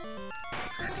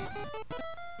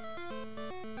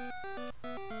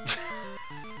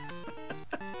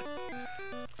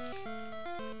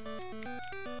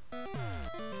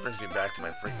 Brings me back to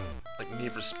my freaking, like,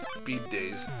 Need for Speed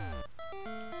days. I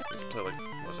used to play, like,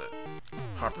 what was it?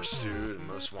 Hot Pursuit and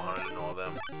Most Wanted and all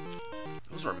them.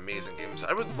 Those are amazing games.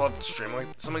 I would love to stream like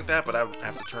something like that, but I would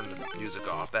have to turn the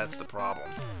music off. That's the problem.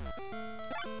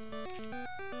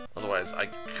 Otherwise, I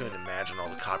couldn't imagine all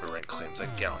the copyright claims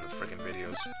I'd get on the freaking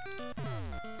videos.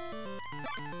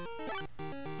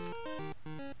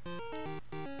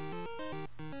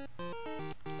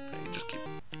 I can just keep...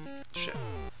 Shit.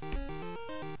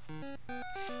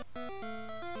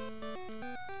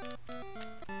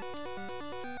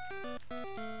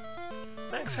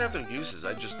 Macs have their uses,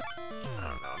 I don't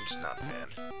know, I'm just not a fan.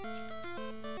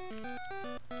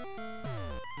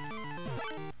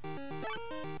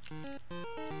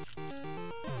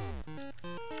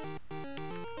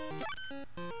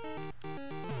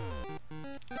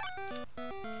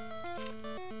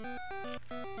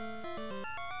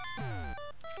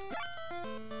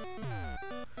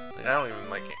 Like, I don't even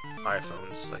like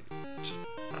iPhones, like, just,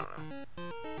 I don't know.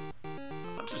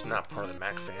 I'm just not part of the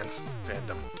Mac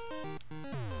fandom.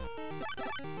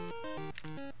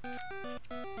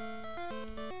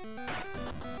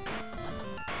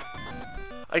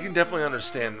 I can definitely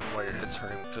understand why your head's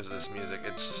hurting because of this music.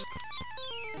 It's just...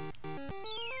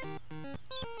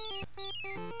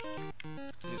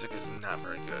 Music is not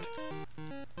very good.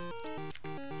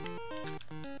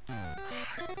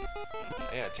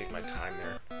 I gotta take my time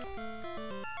there.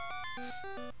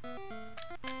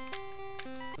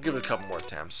 I'll give it a couple more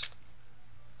attempts.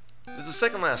 This is the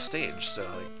second last stage, so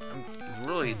like, I'm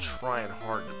really trying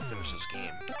hard to finish this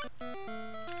game.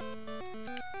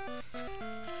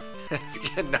 If you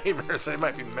get nightmares, they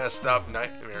might be messed up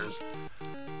nightmares.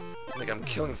 Like I'm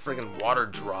killing friggin' water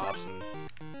drops and...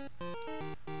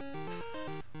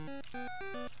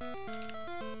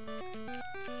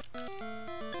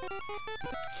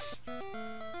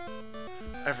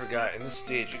 I forgot, in this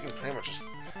stage you can pretty much just...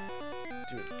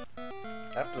 Dude,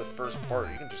 after the first part,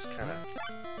 you can just kinda...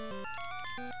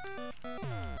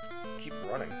 keep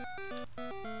running.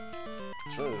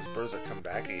 It's really those birds that come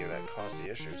back at you that cause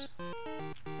the issues.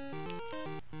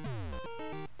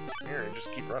 Here, and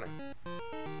just keep running.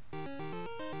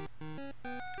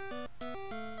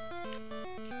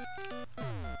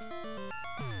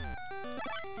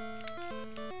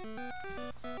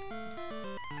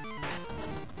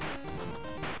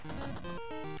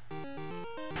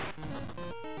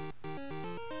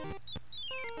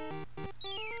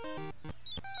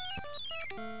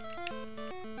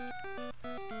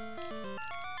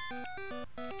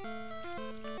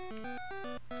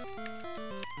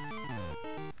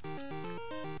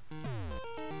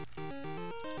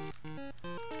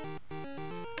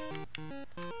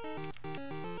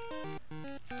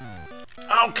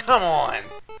 Oh, come on!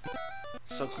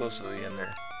 So close to the end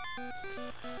there.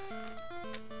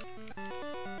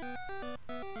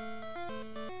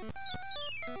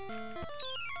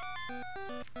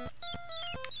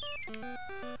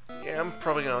 Yeah, I'm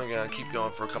probably only gonna keep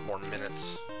going for a couple more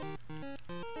minutes.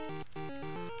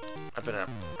 I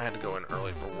had to go in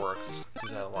early for work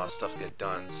because I had a lot of stuff to get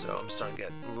done, so I'm starting to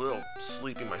get a little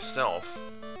sleepy myself.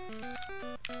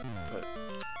 But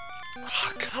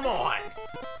come on!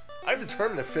 I'm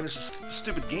determined to finish this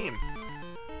stupid game.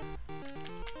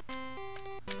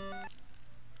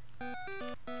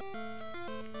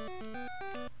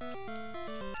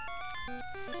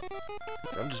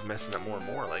 I'm just messing up more and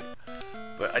more, like.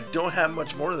 But I don't have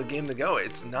much more of the game to go.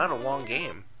 It's not a long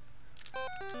game.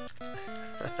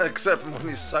 Except when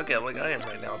you suck at it like I am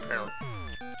right now, apparently.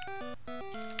 I'm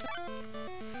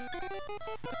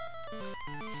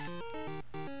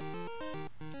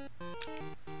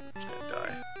just gonna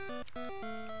die.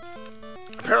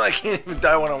 Apparently I can't even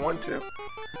die when I want to.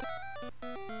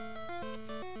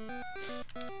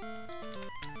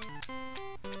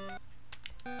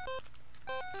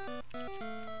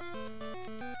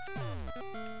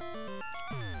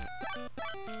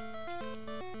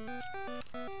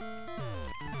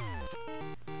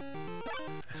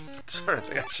 Sorry, I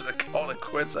think I should have called it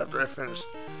quits after I finished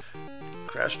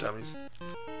Crash Dummies.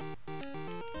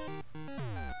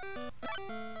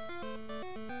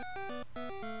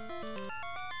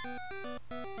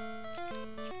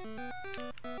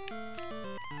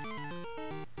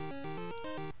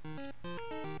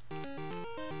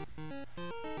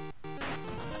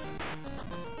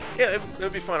 Yeah, it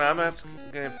would be fun. I'm gonna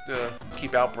have to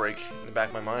keep Outbreak in the back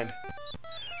of my mind.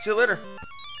 See you later.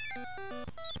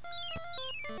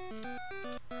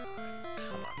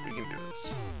 Come on, we can do this.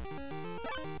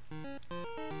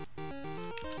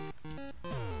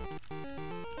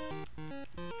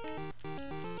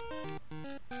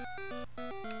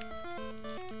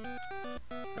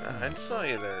 I saw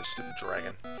you there, stupid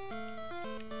dragon.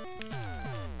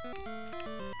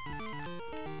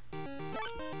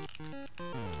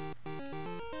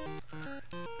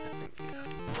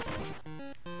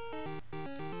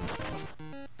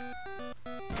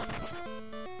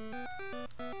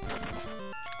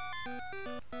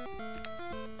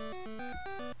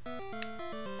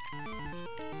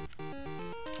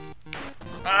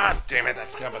 Ah, damn it, I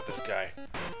forgot about this guy. I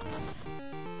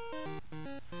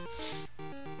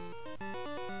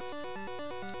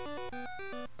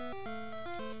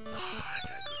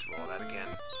gotta go through all that again.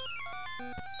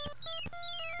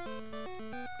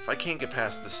 If I can't get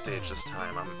past this stage this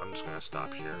time, I'm just gonna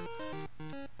stop here.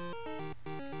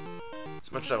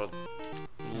 As much as I would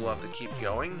love to keep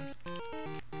going,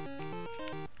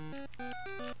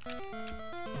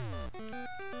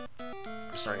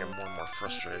 I'm starting to get more and more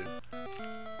frustrated.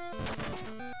 I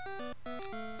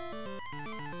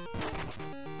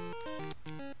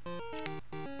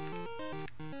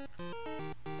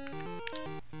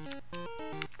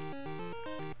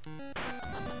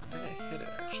think I hit it,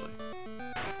 actually.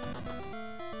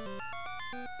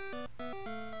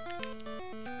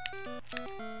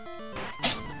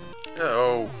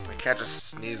 Oh, my cat just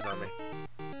sneezed on me.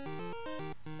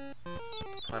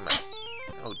 Why am I?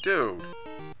 Oh, dude.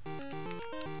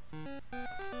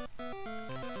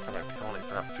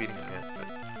 For not feeding him yet, but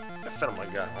I fed him when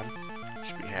I got home.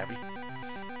 Should be happy.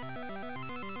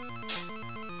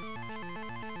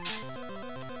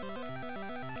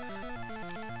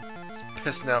 It's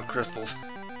pissing out crystals.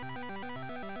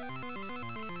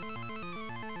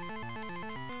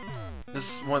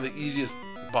 This is one of the easiest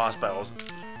boss battles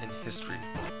in history.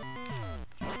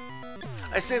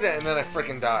 I say that and then I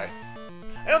frickin' die.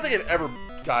 I don't think I've ever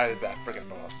died at that frickin'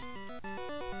 boss.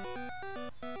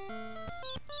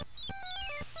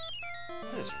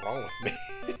 What is wrong with me?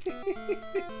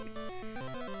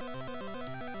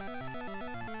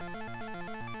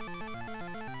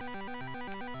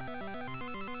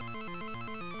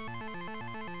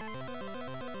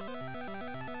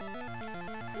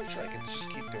 I'm pretty sure I can just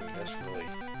keep doing this, really.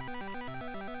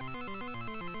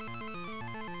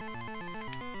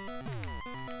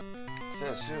 So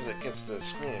as soon as it gets to the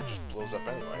screen, it just blows up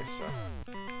anyway, so...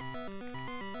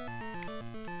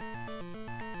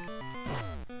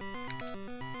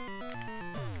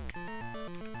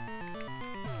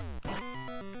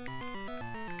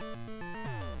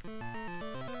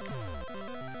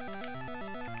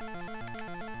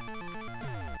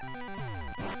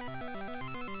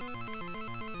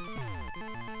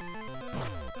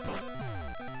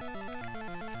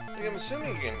 I'm assuming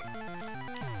you can...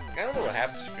 I don't know what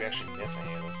happens if you actually miss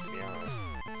any of this, to be honest.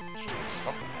 I'm sure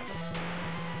something happens.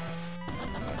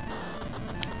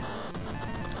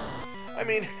 I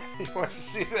mean, he wants to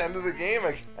see the end of the game,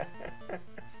 I guess.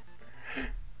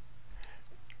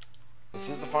 This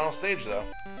is the final stage, though.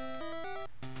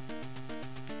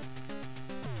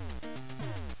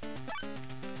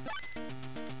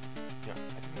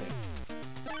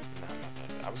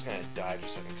 just gonna die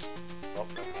just so I can. Oh,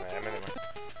 anyway.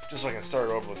 Just so I can start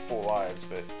over with full lives,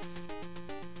 but.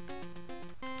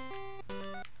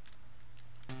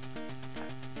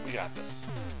 We got this.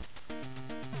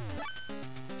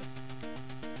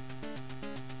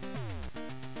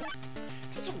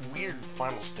 It's such a weird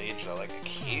final stage though, like a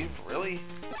cave, really?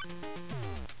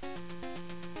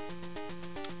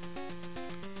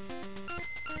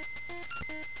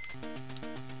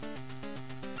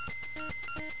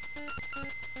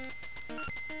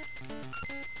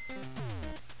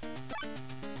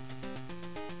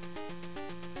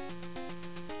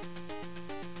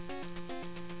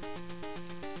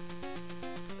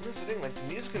 That's the thing, like, the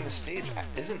music in the stage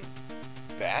isn't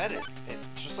bad.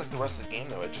 It's just like the rest of the game,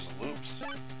 though. It just loops.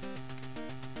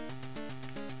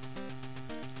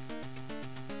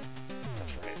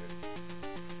 That's right.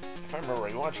 If I remember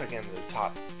right, you want to check in the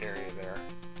top area there.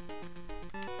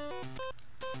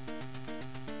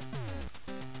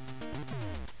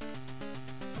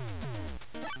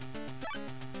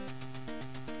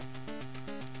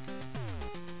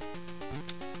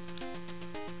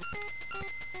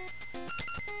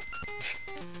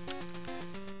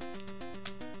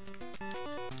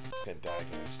 Gonna die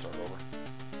again and start over.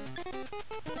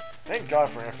 Thank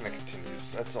God for infinite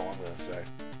continues. That's all I'm gonna say.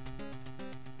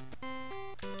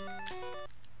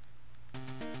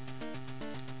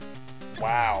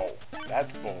 Wow,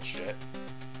 that's bullshit.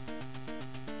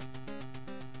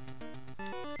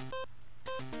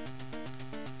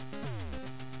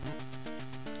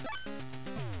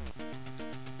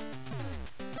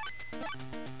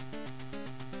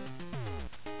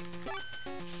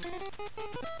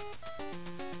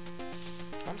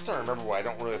 I'm starting to remember why I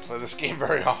don't really play this game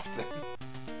very often.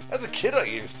 As a kid I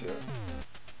used to.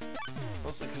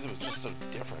 Mostly because it was just so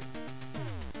different.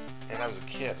 And I was a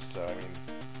kid, so I mean,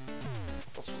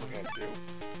 what else was I gonna do?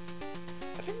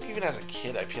 I think even as a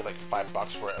kid I paid like $5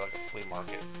 for it at like a flea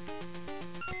market.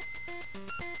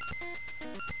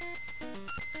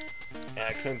 And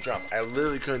I couldn't jump. I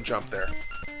literally couldn't jump there.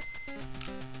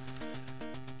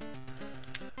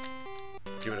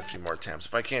 Give it a few more attempts.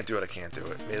 If I can't do it, I can't do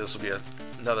it. Maybe this will be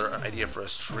another idea for a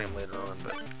stream later on,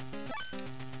 but...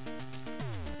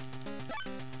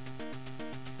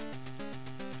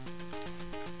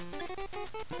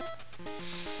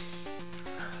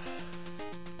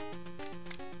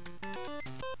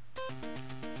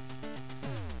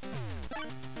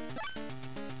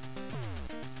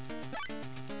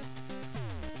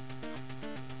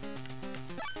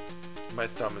 My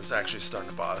thumb is actually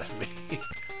starting to bother me.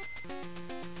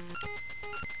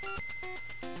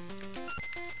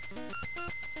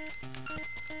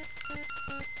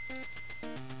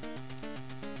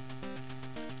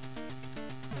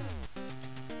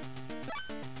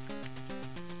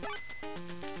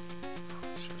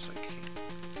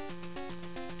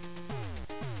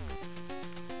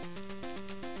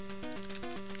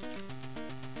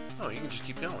 Oh, you can just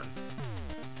keep going.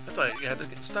 I thought you had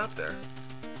to stop there.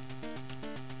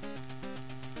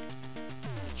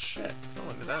 Shit, if I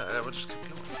went to that, I would just keep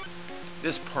going.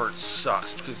 This part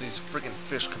sucks because these freaking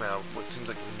fish come out what seems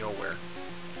like nowhere.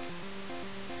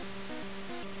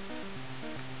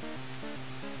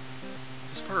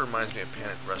 This part reminds me of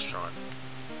Panic Restaurant.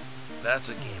 That's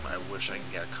a game I wish I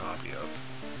could get a copy of.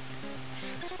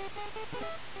 Shit.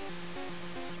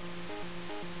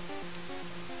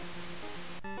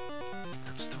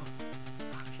 I'm still...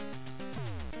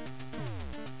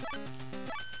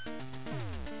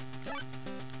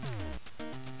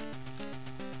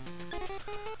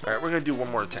 Alright, we're gonna do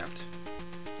one more attempt.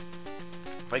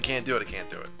 If I can't do it, I can't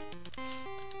do it.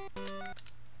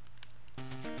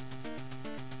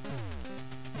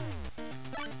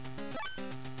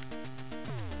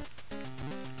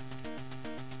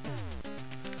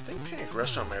 I think Panic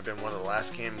Restaurant might have been one of the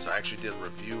last games I actually did a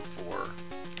review for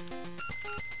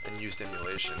and used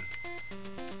emulation.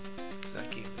 Because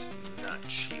that game is not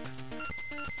cheap.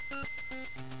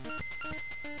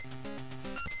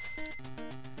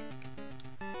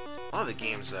 A lot of the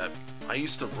games that I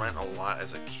used to rent a lot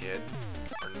as a kid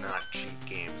are not cheap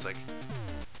games. Like,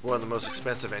 one of the most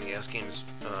expensive NES games,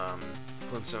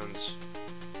 Flintstones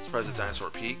Surprise at Dinosaur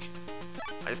Peak.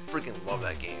 I freaking love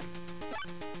that game.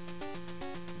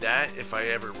 That, if I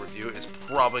ever review it, is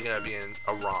probably going to be in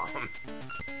a ROM.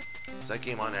 Because that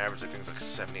game on average, I think, is like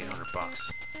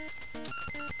 $700-800.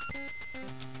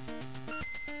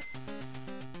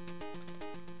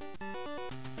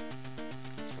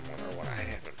 It's the one I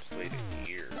haven't played in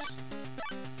years.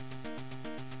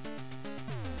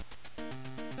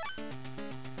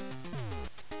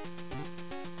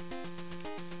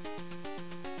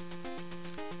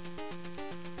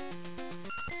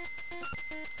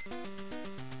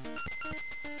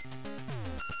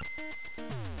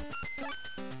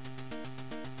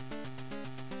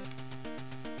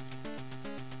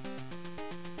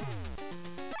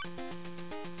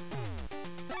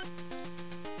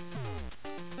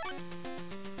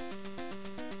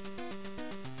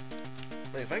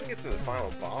 Like, if I can get to the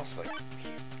final boss, like,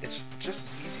 it's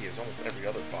just as easy as almost every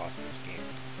other boss in this game.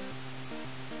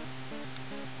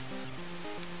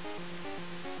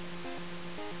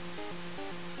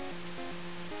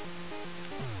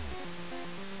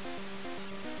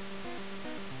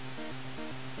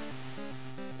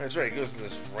 That's right, it goes to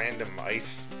this random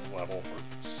ice level for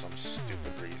some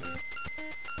stupid reason.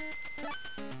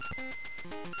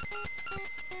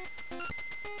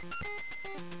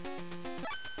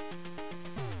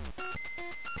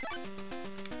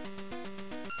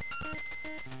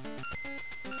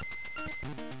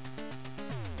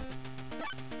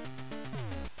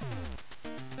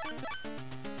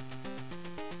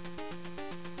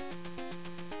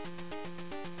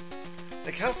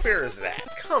 Like, how fair is that?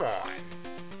 Come on!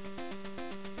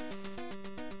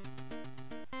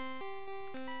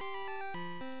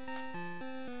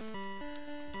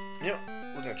 You know,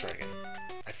 we're gonna try again.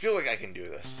 I feel like I can do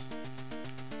this.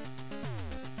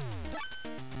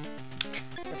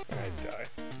 I die.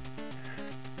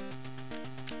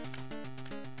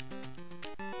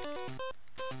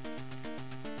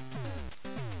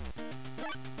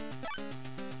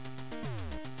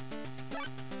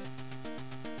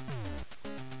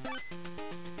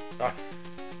 I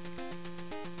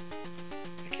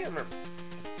can't remember.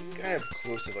 I think I have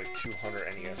close to like 200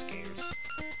 NES games.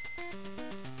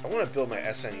 I want to build my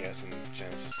SNES and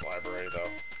Genesis library, though.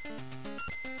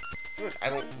 I feel like I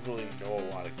don't really know a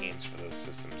lot of games for those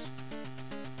systems,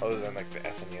 other than like the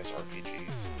SNES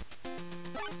RPGs.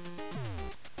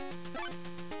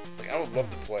 Like, I would love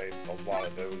to play a lot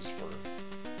of those for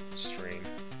stream.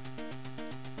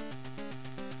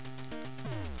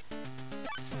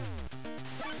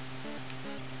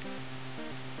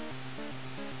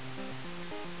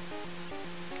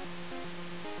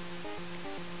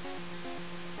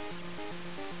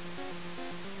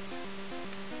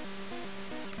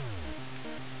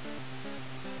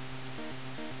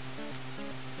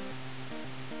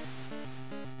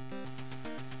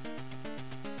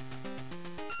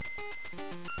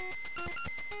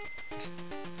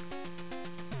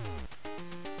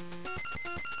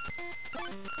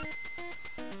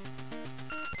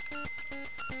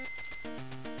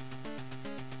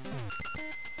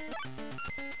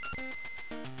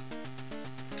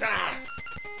 Ah!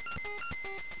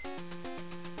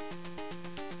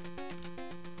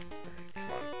 Come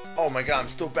on. Oh my god, I'm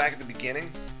still back at the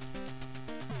beginning?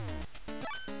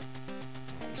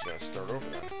 I'm just gonna start over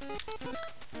then.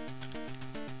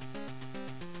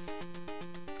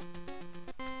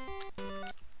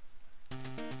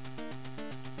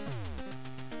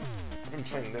 I've been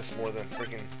playing this more than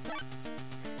freaking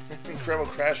Incredible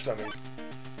Crash Dummies.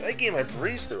 That game I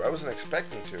breezed through. I wasn't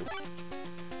expecting to.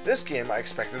 This game I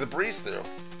expected to breeze through.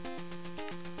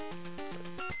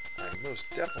 But I most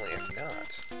definitely am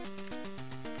not.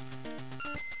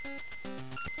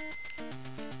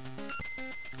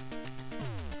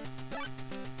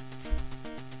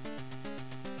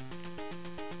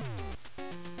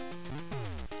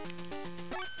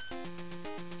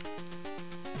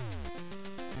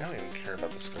 I don't even care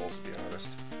about the skulls, to be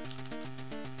honest.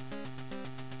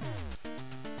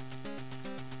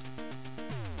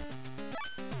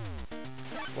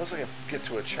 Once I can get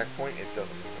to a checkpoint, it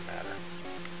doesn't even matter.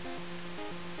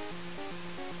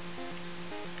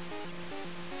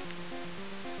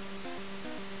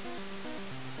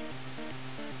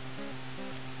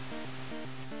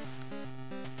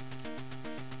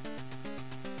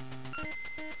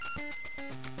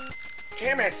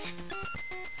 Damn it!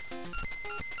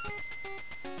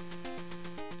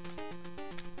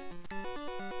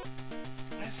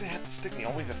 Why does it have to stick me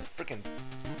all the way to the frickin'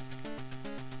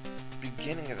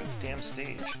 beginning of the damn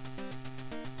stage?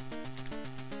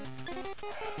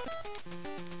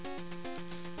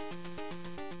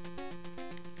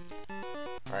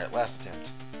 Alright, last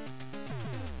attempt.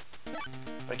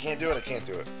 If I can't do it, I can't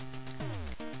do it.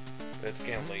 It's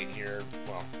getting late here.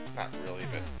 Well, not really,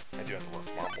 but I do have to work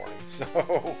tomorrow morning,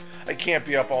 so I can't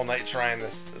be up all night trying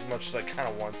this as much as I kind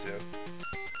of want to.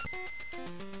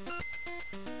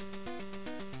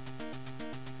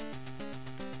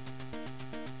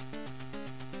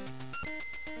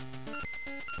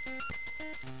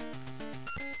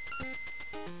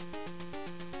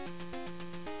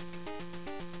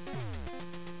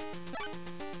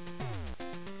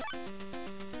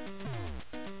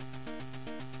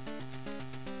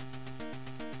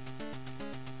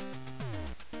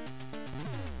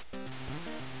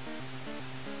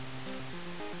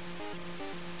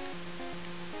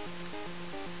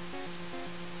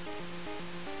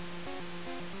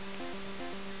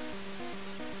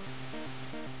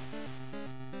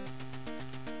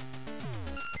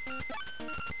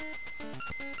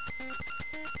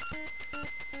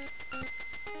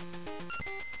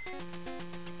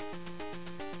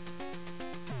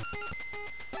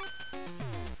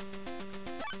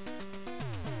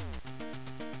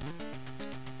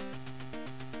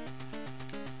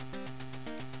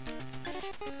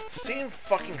 Same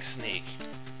fucking snake.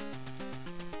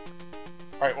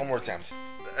 Alright, one more attempt.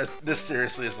 This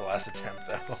seriously is the last attempt,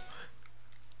 though.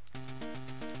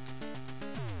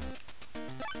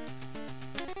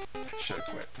 I should have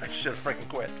quit. I should have freaking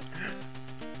quit.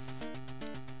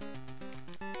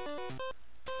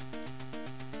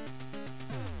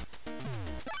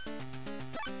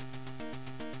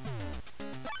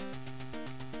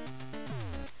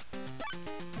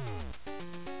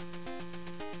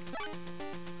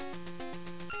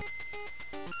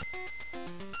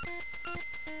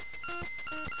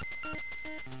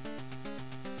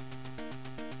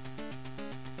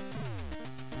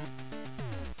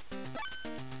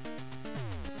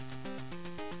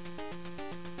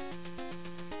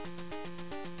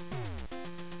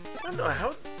 I don't know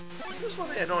how. Here's one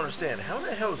thing I don't understand. How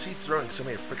the hell is he throwing so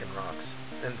many freaking rocks?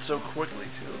 And so quickly,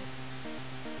 too.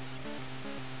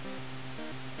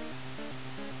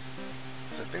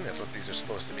 Because I think that's what these are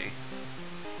supposed to be.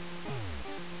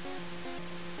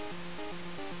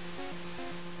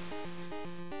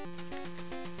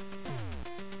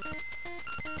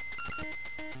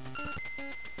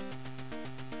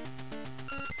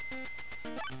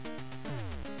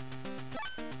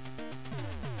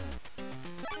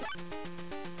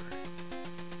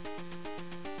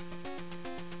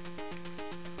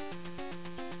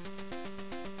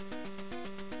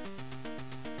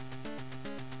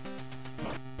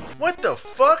 What the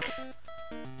fuck?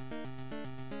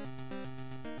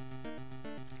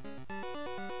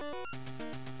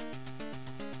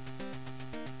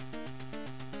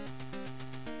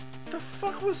 The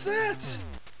fuck was that?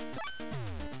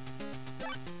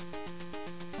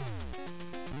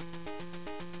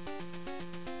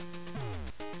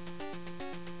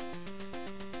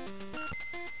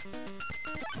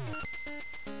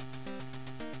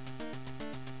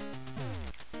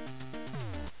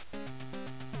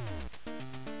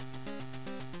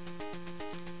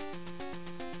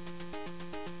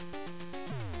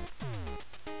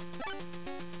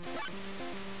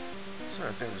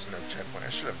 I think there's no checkpoint. I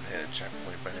should have hit a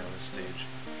checkpoint by now on this stage.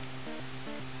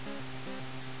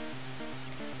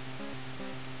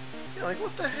 Yeah, like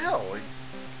what the hell? Like,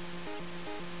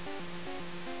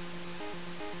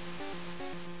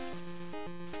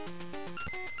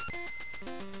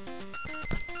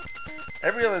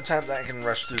 every other time that I can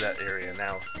rush through that area,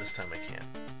 now this time I can't.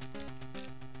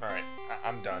 Alright,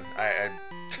 I'm done. I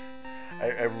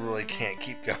really can't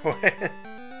keep going.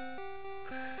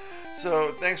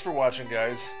 So, thanks for watching,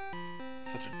 guys.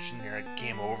 Such a generic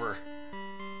game over.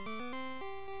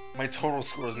 My total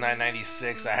score is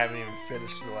 996. I haven't even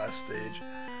finished the last stage.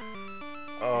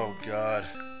 Oh, God.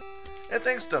 And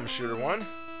thanks, Dumb Shooter 1.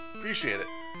 Appreciate it.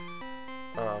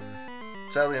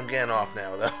 Sadly, I'm getting off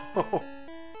now, though.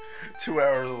 2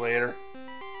 hours later.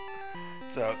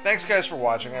 So, thanks, guys, for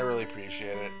watching. I really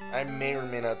appreciate it. I may or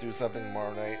may not do something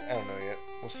tomorrow night. I don't know yet.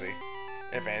 We'll see.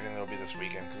 If anything, it'll be this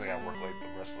weekend, because I got work late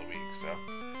the rest of the week, so...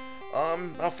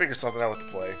 I'll figure something out with the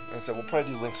play. Like I said, we'll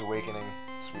probably do Link's Awakening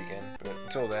this weekend, but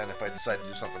until then, if I decide to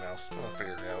do something else, I'll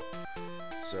figure it out.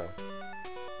 So,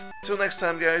 until next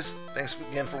time, guys, thanks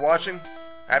again for watching.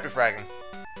 Happy fragging.